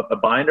still a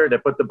binder. They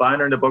put the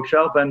binder in the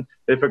bookshelf and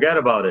they forget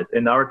about it.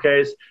 In our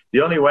case,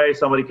 the only way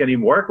somebody can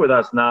even work with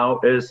us now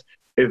is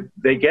if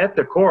they get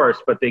the course,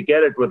 but they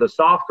get it with the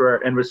software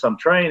and with some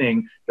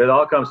training that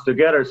all comes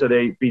together, so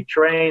they be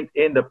trained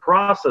in the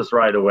process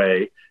right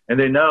away, and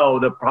they know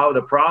how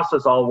the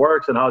process all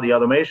works and how the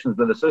automations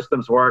and the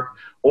systems work.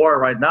 Or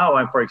right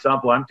now, for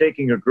example, I'm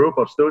taking a group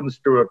of students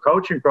through a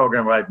coaching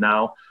program right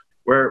now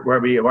where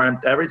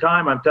every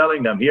time I'm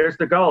telling them, here's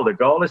the goal. The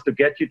goal is to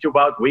get you to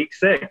about week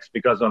 6,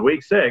 because on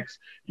week 6,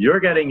 you're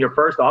getting your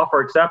first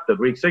offer accepted.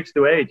 Week 6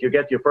 to 8, you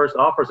get your first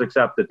offers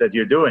accepted that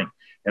you're doing.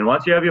 And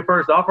once you have your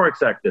first offer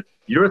accepted,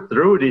 you're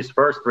through these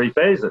first 3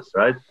 phases,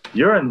 right?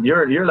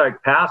 You're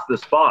like past the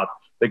spot.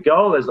 The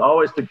goal is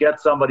always to get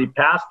somebody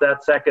past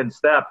that second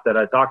step that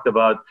I talked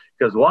about,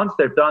 because once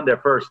they've done their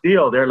first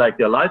deal, they're like,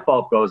 their light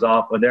bulb goes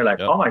off and they're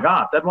like, oh my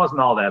God, that wasn't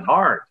all that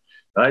hard,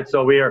 right?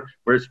 So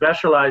we're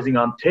specializing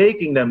on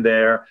taking them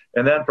there,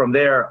 and then from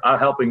there,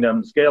 helping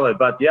them scale it.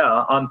 But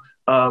yeah,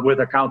 with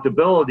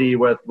accountability,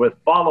 with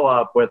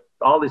follow-up, with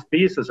all these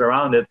pieces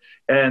around it.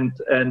 And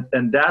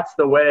that's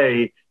the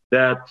way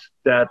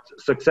that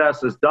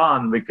success is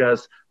done,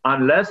 because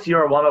unless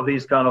you're one of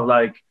these kind of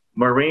like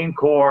Marine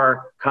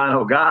Corps kind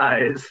of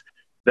guys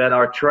that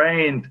are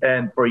trained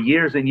and for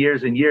years and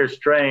years and years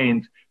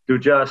trained to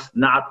just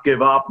not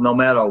give up no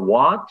matter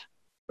what,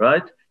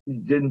 right?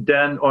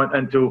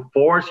 and to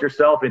force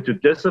yourself into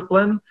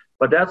discipline.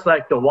 But that's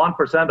like the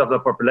 1% of the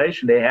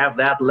population. They have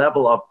that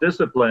level of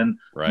discipline.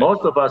 Right.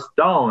 Most of us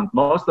don't.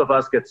 Most of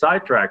us get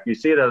sidetracked. You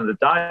see that in the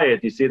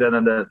diet. You see that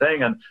in the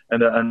thing, and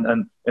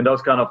in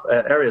those kind of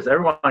areas.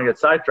 Everyone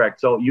gets sidetracked.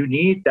 So you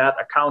need that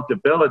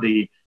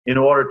accountability in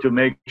order to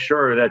make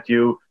sure that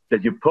you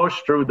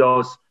push through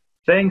those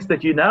things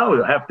that you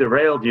know have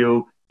derailed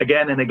you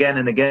again and again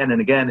and again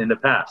and again in the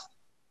past.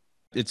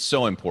 It's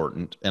so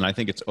important, and I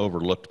think it's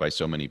overlooked by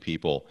so many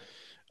people.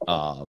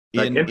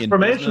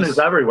 Information is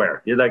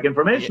everywhere.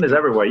 Information is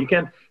everywhere. You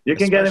can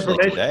get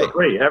information today for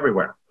free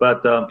everywhere.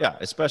 But yeah,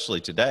 especially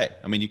today.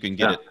 I mean, you can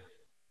get it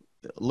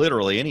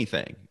literally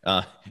anything,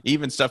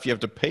 even stuff you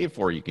have to pay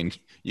for. You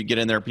get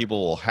in there, people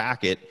will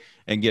hack it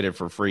and get it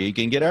for free. You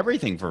can get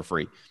everything for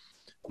free.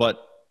 But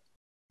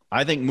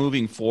I think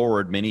moving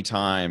forward, many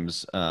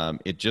times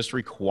it just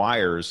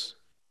requires.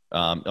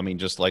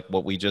 Just like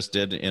what we just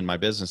did in my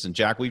business. And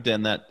Jack, we've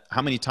done that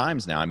how many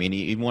times now? I mean,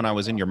 even when I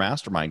was in your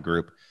mastermind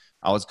group,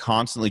 I was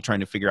constantly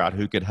trying to figure out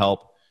who could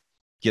help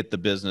get the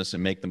business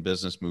and make the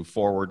business move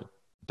forward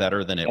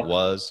better than it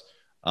was.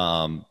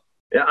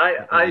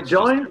 I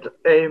joined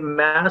a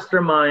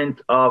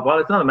mastermind. Well,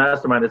 it's not a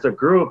mastermind. It's a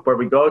group where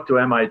we go to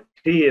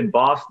MIT in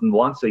Boston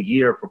once a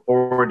year for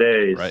 4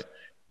 days. Right.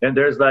 And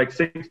there's like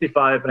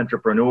 65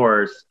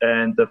 entrepreneurs.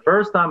 And the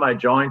first time I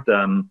joined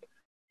them,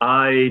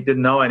 I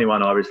didn't know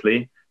anyone,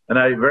 obviously. And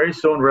I very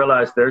soon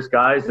realized there's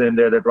guys in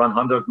there that run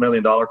 $100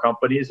 million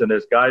companies, and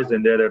there's guys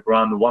in there that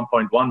run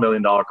 $1.1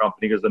 million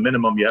company, because the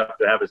minimum you have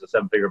to have is a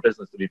 7-figure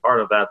business to be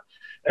part of that.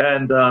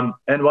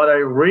 And what I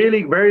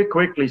really very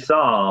quickly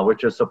saw,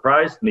 which has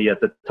surprised me at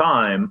the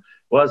time,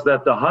 was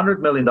that the $100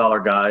 million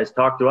guys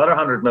talk to other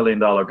 $100 million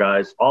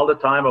guys all the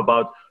time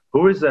about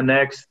who is the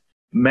next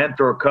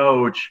mentor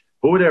coach,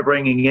 who they're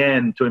bringing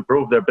in to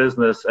improve their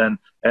business, and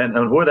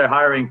who they're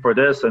hiring for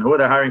this and who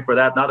they're hiring for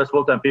that, not as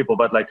full-time people,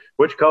 but like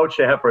which coach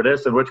they have for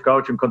this and which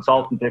coach and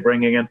consultant they're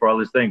bringing in for all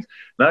these things.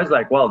 And I was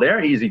like, well,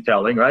 they're easy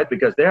telling, right?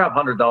 Because they have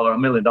 $100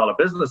 million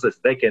businesses.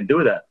 They can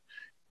do that.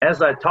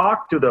 As I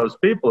talked to those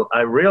people,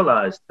 I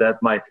realized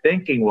that my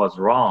thinking was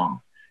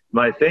wrong.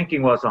 My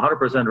thinking was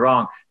 100%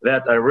 wrong,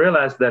 that I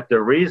realized that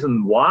the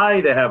reason why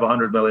they have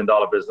 $100 million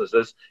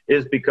businesses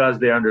is because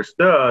they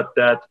understood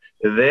that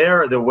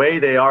the way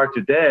they are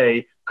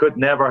today could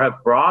never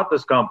have brought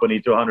this company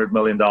to $100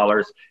 million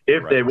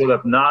if they would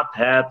have not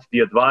had the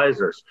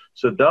advisors.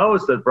 So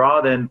those that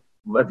brought in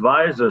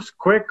advisors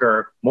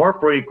quicker, more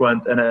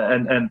frequent,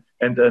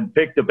 and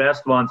pick the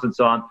best ones and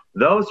so on,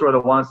 those were the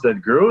ones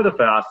that grew the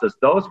fastest.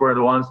 Those were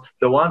the ones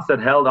that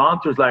held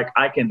on to, like,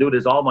 I can do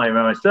this all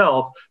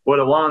myself, were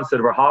the ones that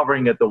were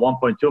hovering at the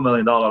 $1.2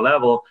 million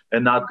level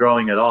and not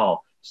growing at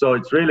all. So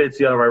it's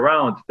the other way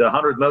around. The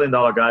 $100 million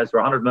guys were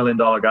 $100 million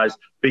guys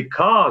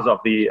because of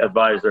the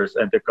advisors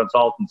and the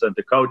consultants and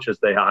the coaches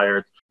they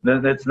hired.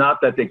 Then it's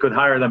not that they could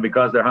hire them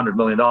because they're $100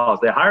 million.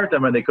 They hired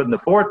them and they couldn't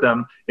afford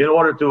them in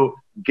order to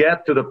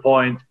get to the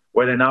point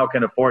where they now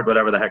can afford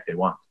whatever the heck they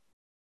want.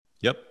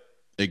 Yep,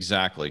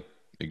 exactly.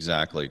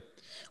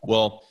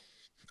 Well,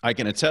 I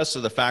can attest to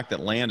the fact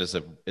that land is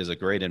a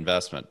great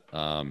investment,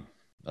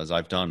 as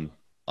I've done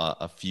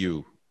a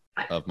few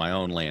of my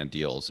own land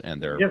deals,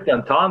 and you've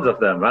done tons of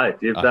them, right?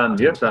 You've done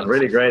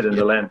really great in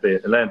the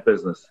land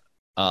business.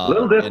 A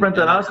little different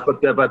than us,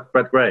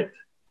 but great.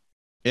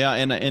 Yeah,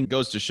 and it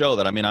goes to show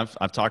that, I mean,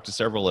 I've talked to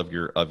several of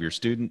your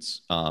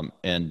students,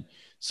 and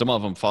some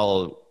of them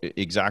follow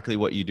exactly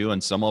what you do,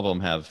 and some of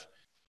them have,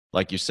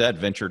 like you said,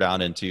 ventured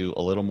out into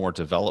a little more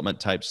development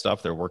type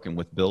stuff. They're working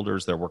with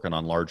builders. They're working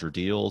on larger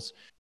deals.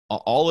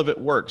 All of it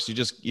works.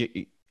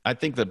 I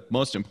think the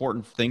most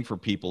important thing for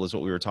people is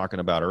what we were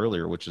talking about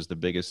earlier, which is the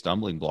biggest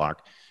stumbling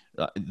block.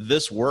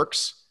 This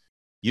works.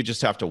 You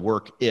just have to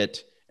work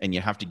it, and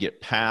you have to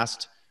get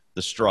past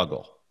the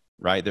struggle,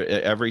 right?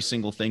 Every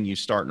single thing you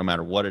start, no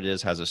matter what it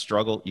is, has a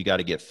struggle. You got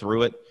to get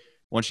through it.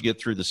 Once you get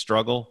through the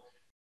struggle,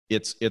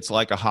 it's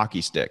like a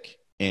hockey stick.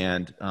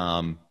 And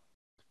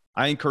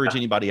I encourage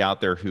anybody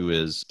out there who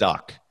is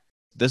stuck.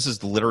 This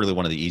is literally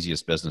one of the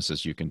easiest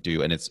businesses you can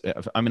do. And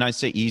I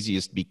say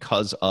easiest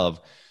because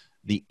of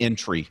the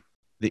entry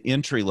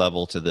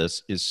level to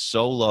this is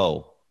so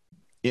low.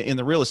 In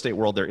the real estate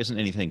world, there isn't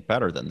anything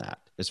better than that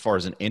as far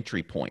as an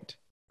entry point.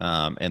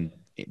 And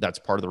that's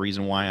part of the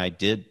reason why I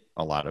did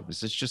a lot of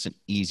this. It's just an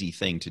easy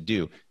thing to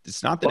do.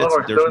 It's not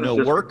that there's no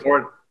work.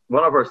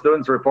 One of our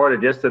students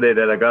reported yesterday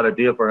that I got a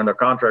deal for under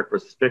contract for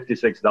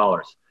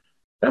 $56.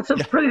 That's a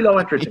pretty low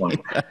entry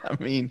point. I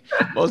mean,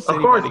 most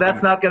of course,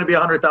 that's not going to be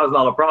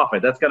 $100,000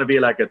 profit. That's going to be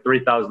like a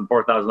 $3,000,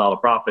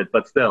 $4,000 profit,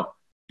 but still.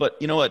 But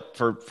you know what?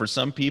 For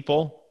some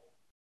people,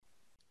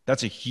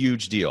 that's a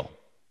huge deal.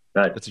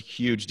 Right. That's a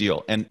huge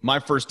deal. And my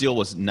first deal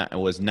was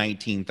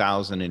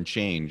 $19,000 and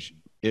change.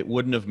 It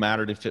wouldn't have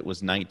mattered if it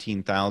was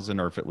 $19,000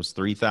 or if it was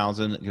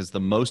 $3,000, because the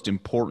most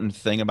important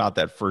thing about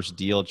that first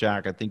deal,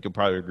 Jack, I think you'll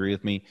probably agree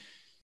with me,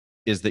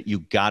 is that you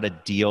got a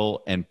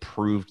deal and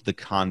proved the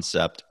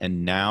concept,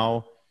 and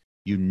now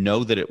you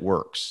know that it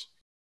works,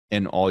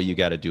 and all you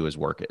got to do is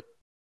work it.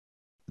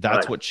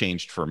 That's what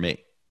changed for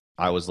me.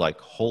 I was like,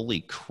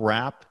 holy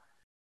crap,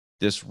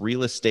 this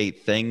real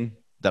estate thing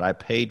that I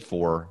paid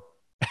for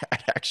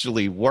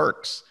actually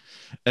works.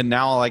 And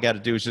now all I got to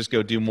do is just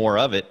go do more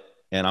of it,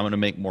 and I'm going to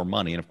make more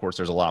money. And of course,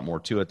 there's a lot more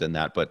to it than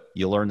that, but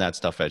you learn that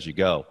stuff as you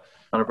go,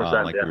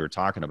 100%, like we were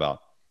talking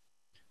about.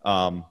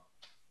 Man,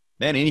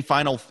 any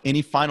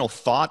final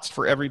thoughts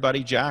for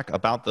everybody, Jack,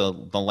 about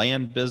the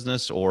land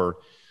business or?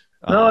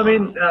 No, I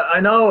mean, I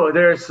know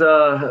there's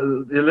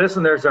the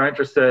listeners are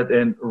interested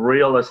in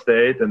real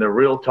estate and the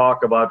real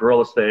talk about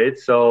real estate.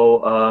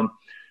 So,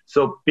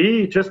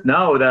 just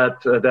know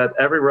that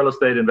every real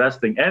estate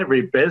investing,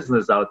 every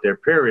business out there,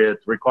 period,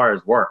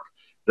 requires work.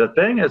 The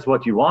thing is,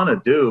 what you want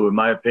to do, in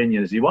my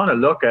opinion, is you want to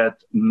look at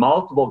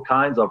multiple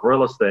kinds of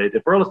real estate.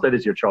 If real estate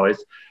is your choice,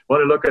 you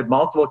want to look at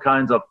multiple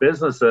kinds of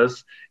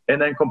businesses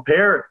and then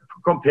compare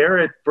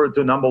it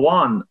to number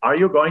one. Are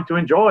you going to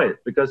enjoy it?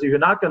 Because if you're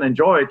not going to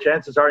enjoy it,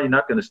 chances are you're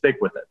not going to stick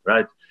with it,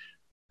 right?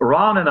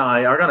 Ron and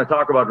I are going to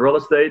talk about real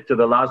estate to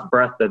the last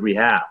breath that we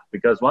have,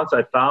 because once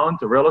I found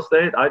the real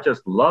estate, I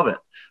just love it.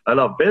 I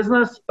love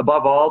business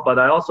above all, but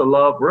I also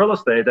love real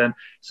estate. And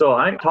so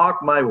I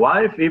talk my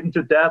wife even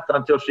to death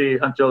until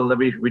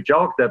we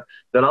joke that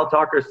I'll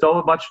talk her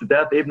so much to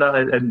death, even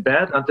in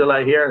bed, until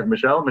I hear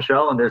Michelle,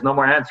 and there's no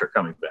more answer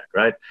coming back,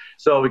 right?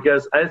 So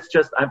because I'm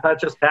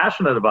just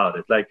passionate about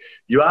it. Like,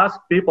 you ask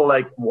people,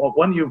 like,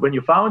 when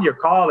you found your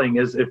calling,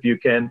 is if you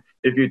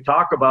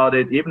talk about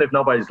it, even if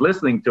nobody's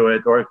listening to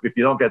it, or if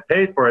you don't get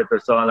paid for it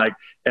or so on, like,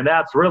 and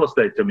that's real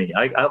estate to me.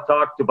 I'll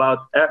talk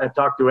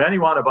to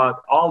anyone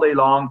about all day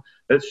long.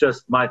 It's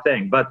just my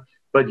thing. But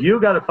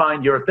you got to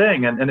find your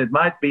thing, and it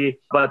might be,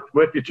 but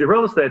if your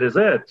real estate is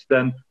it,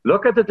 then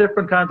look at the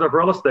different kinds of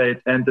real estate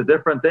and the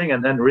different thing,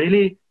 and then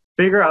really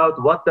figure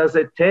out what does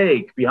it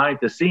take behind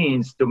the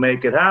scenes to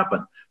make it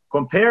happen.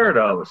 Compare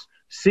those.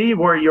 See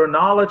where your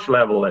knowledge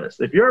level is.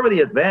 If you're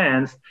already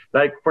advanced,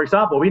 like, for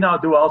example, we now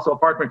do also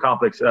apartment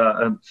complex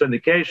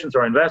syndications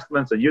or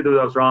investments, and you do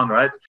those, Ron,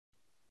 right?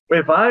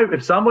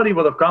 If somebody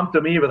would have come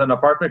to me with an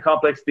apartment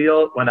complex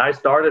deal when I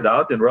started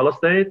out in real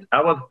estate,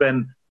 I would have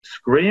been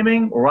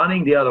screaming,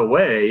 running the other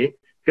way,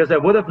 because I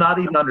would have not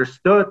even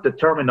understood the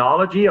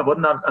terminology. I would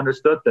not have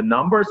understood the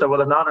numbers. I would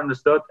have not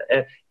understood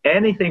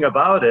anything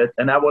about it,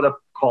 and I would have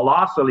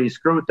colossally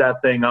screwed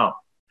that thing up.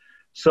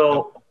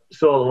 So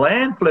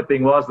land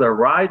flipping was the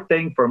right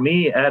thing for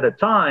me at a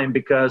time,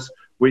 because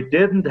we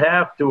didn't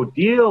have to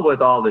deal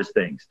with all these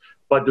things.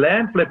 But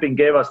land flipping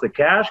gave us the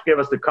cash, gave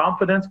us the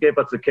confidence, gave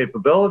us the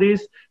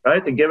capabilities,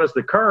 right? And gave us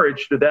the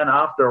courage to then,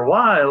 after a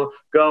while,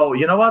 go,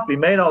 you know what? We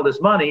made all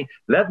this money.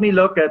 Let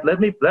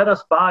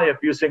us buy a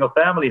few single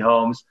family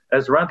homes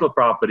as rental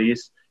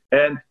properties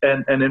and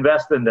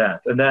invest in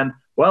that. And then,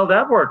 well,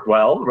 that worked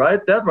well, right?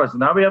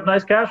 Now we have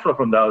nice cash flow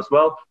from those.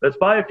 Well, let's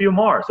buy a few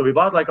more. So we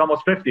bought like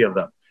almost 50 of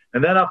them.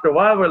 And then after a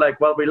while, we're like,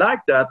 well, we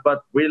like that,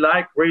 but we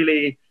like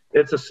really,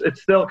 it's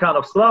still kind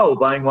of slow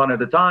buying one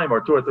at a time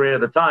or two or three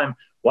at a time.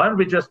 Why don't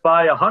we just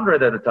buy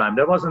 100 at a time?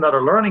 There was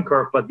another learning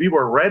curve, but we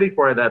were ready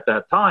for it at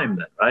that time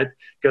then, right?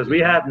 Because we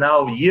had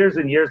now years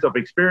and years of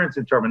experience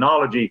in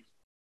terminology.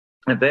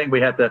 And then we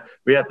had the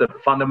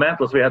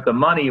fundamentals, we had the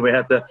money, we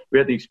had the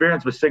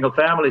experience with single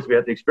families, we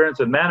had the experience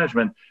in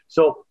management.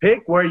 So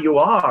pick where you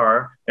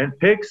are and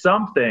pick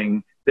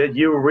something that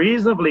you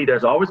reasonably,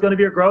 there's always going to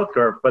be a growth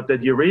curve, but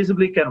that you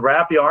reasonably can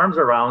wrap your arms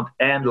around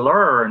and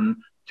learn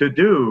to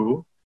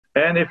do.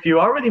 And if you're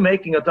already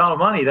making a ton of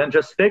money, then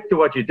just stick to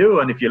what you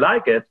do. And if you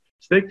like it,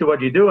 stick to what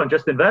you do and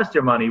just invest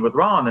your money with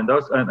Ron and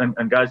those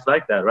and guys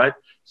like that, right?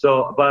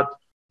 So, but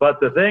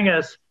the thing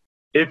is,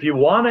 if you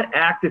want to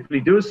actively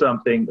do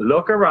something,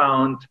 look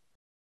around,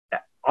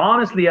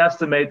 honestly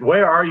estimate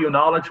where are you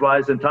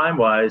knowledge-wise and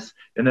time-wise,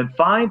 and then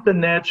find the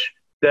niche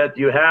that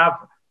you have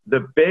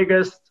the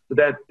biggest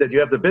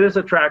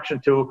attraction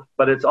to,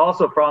 but it's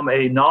also from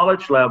a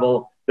knowledge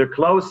level the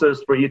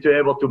closest for you to be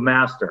able to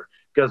master.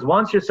 Because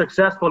once you're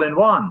successful in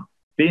one,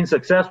 being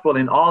successful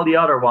in all the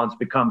other ones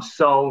becomes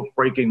so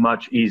freaking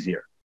much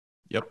easier.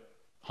 Yep,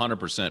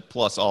 100%.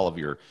 Plus all of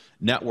your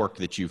network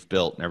that you've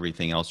built and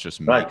everything else just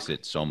makes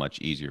it so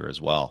much easier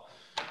as well.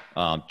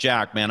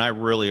 Jack, man, I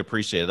really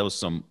appreciate it. There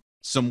was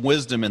some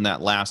wisdom in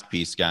that last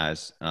piece,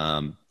 guys.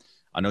 I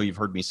know you've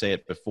heard me say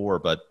it before,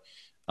 but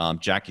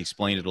Jack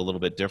explained it a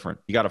little bit different.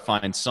 You got to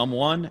find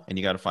someone and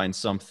you got to find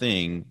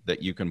something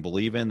that you can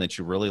believe in, that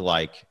you really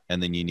like,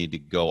 and then you need to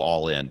go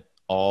all in,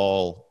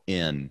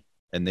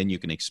 and then you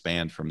can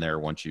expand from there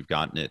once you've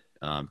gotten it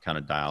kind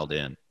of dialed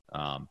in.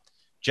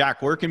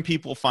 Jack, where can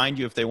people find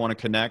you if they want to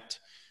connect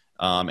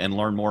and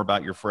learn more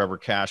about your Forever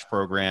Cash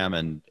program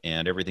and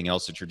everything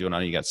else that you're doing? I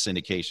know you got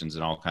syndications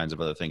and all kinds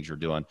of other things you're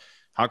doing.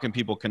 How can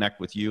people connect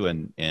with you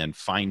and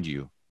find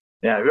you?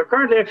 Yeah, we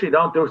currently actually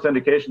don't do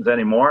syndications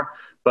anymore,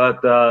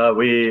 but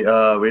we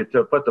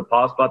put the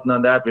pause button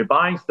on that. We're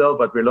buying still,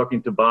 but we're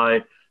looking to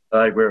buy.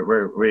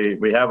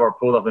 We have our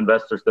pool of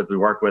investors that we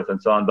work with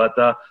and so on. But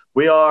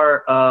we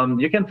are.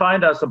 You can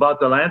find us about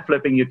the land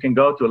flipping. You can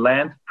go to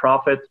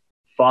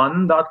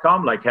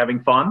landprofitfun.com, like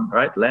having fun,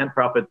 right?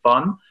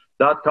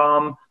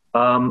 Landprofitfun.com.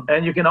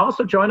 And you can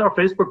also join our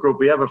Facebook group.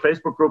 We have a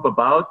Facebook group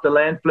about the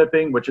land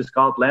flipping, which is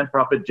called Land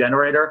Profit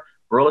Generator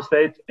Real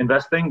Estate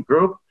Investing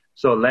Group.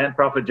 So Land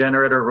Profit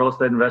Generator Real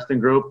Estate Investing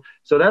Group.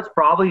 So that's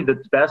probably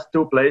the best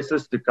two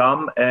places to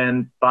come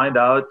and find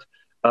out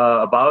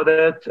about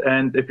it.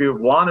 And if you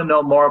want to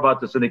know more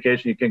about the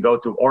syndication, you can go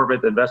to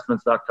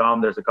orbitinvestments.com.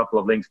 There's a couple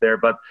of links there.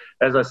 But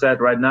as I said,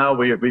 right now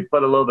we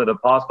put a little bit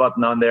of pause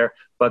button on there,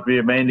 but we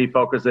are mainly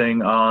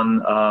focusing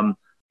on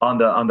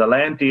the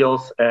land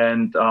deals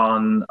and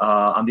on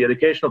the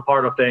educational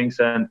part of things,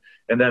 and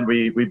then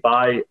we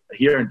buy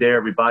here and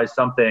there. We buy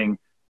something,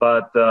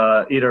 but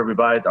either we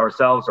buy it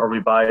ourselves or we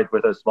buy it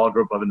with a small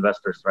group of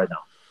investors right now.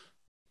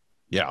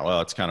 Yeah, well,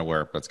 that's kind of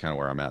where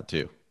I'm at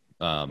too.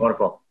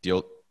 Wonderful.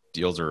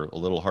 Deals are a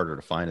little harder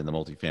to find in the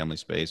multifamily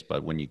space,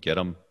 but when you get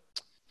them,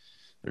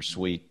 they're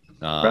sweet.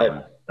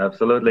 Right.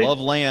 Absolutely. Love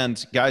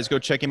land. Guys, go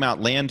check him out.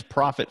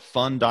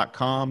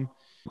 Landprofitfund.com.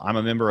 I'm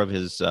a member of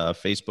his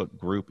Facebook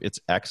group. It's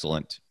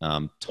excellent.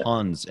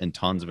 Tons and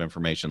tons of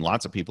information.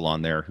 Lots of people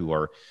on there who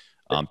are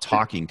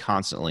talking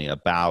constantly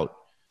about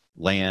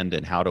land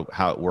and how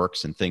it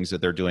works and things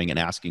that they're doing and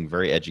asking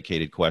very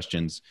educated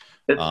questions.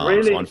 It's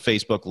really, so on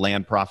Facebook,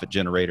 Land Profit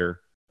Generator.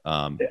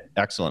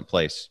 Excellent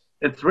place.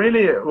 It's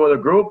really a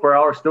group where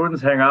our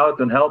students hang out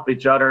and help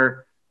each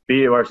other.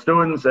 Our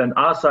students and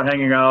us are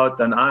hanging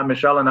out, and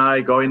Michelle and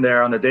I go in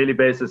there on a daily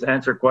basis,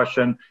 answer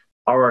questions.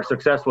 Our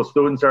successful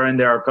students are in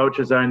there, our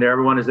coaches are in there,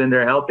 everyone is in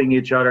there helping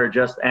each other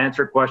just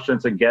answer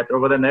questions and get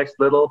over the next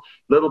little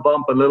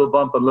bump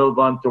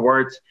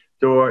towards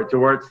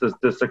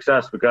the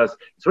success, because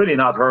it's really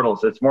not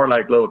hurdles. It's more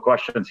like little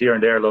questions here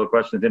and there, little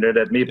questions in there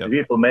that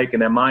people make in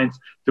their minds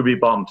to be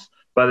bumps.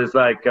 But it's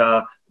like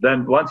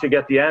then once you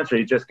get the answer,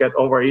 you just get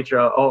over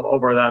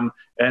over them,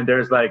 and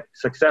there's like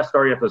success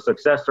story after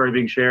success story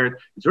being shared.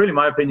 It's really, in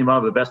my opinion, one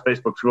of the best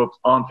Facebook groups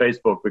on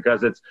Facebook,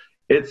 because it's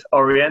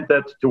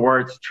oriented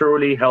towards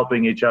truly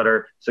helping each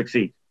other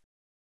succeed.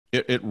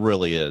 It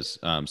really is.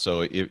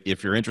 So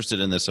if you're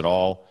interested in this at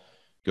all,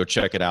 go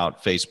check it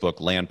out.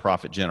 Facebook, Land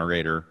Profit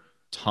Generator,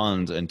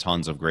 tons and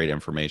tons of great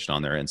information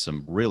on there, and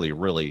some really,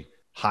 really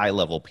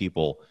high-level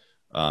people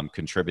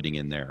contributing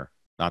in there,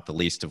 not the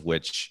least of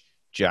which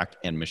Jack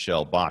and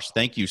Michelle Bosch.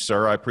 Thank you,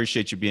 sir. I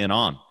appreciate you being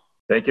on.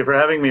 Thank you for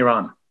having me,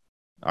 Ron.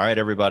 All right,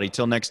 everybody.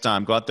 Till next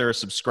time, go out there,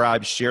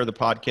 subscribe, share the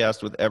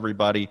podcast with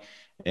everybody,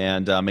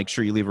 and make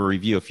sure you leave a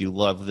review if you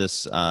love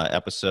this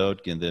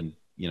episode. And then,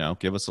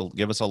 give us a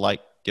like,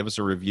 give us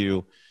a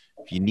review.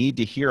 If you need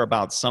to hear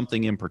about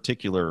something in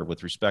particular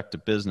with respect to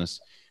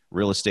business,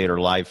 real estate, or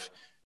life,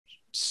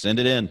 send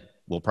it in.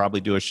 We'll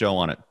probably do a show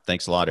on it.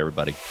 Thanks a lot,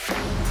 everybody.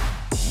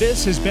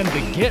 This has been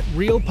the Get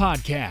Real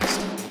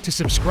Podcast. To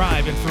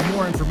subscribe and for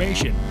more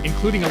information,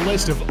 including a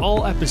list of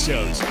all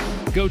episodes,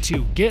 go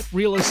to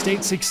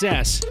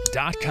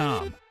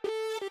getrealestatesuccess.com.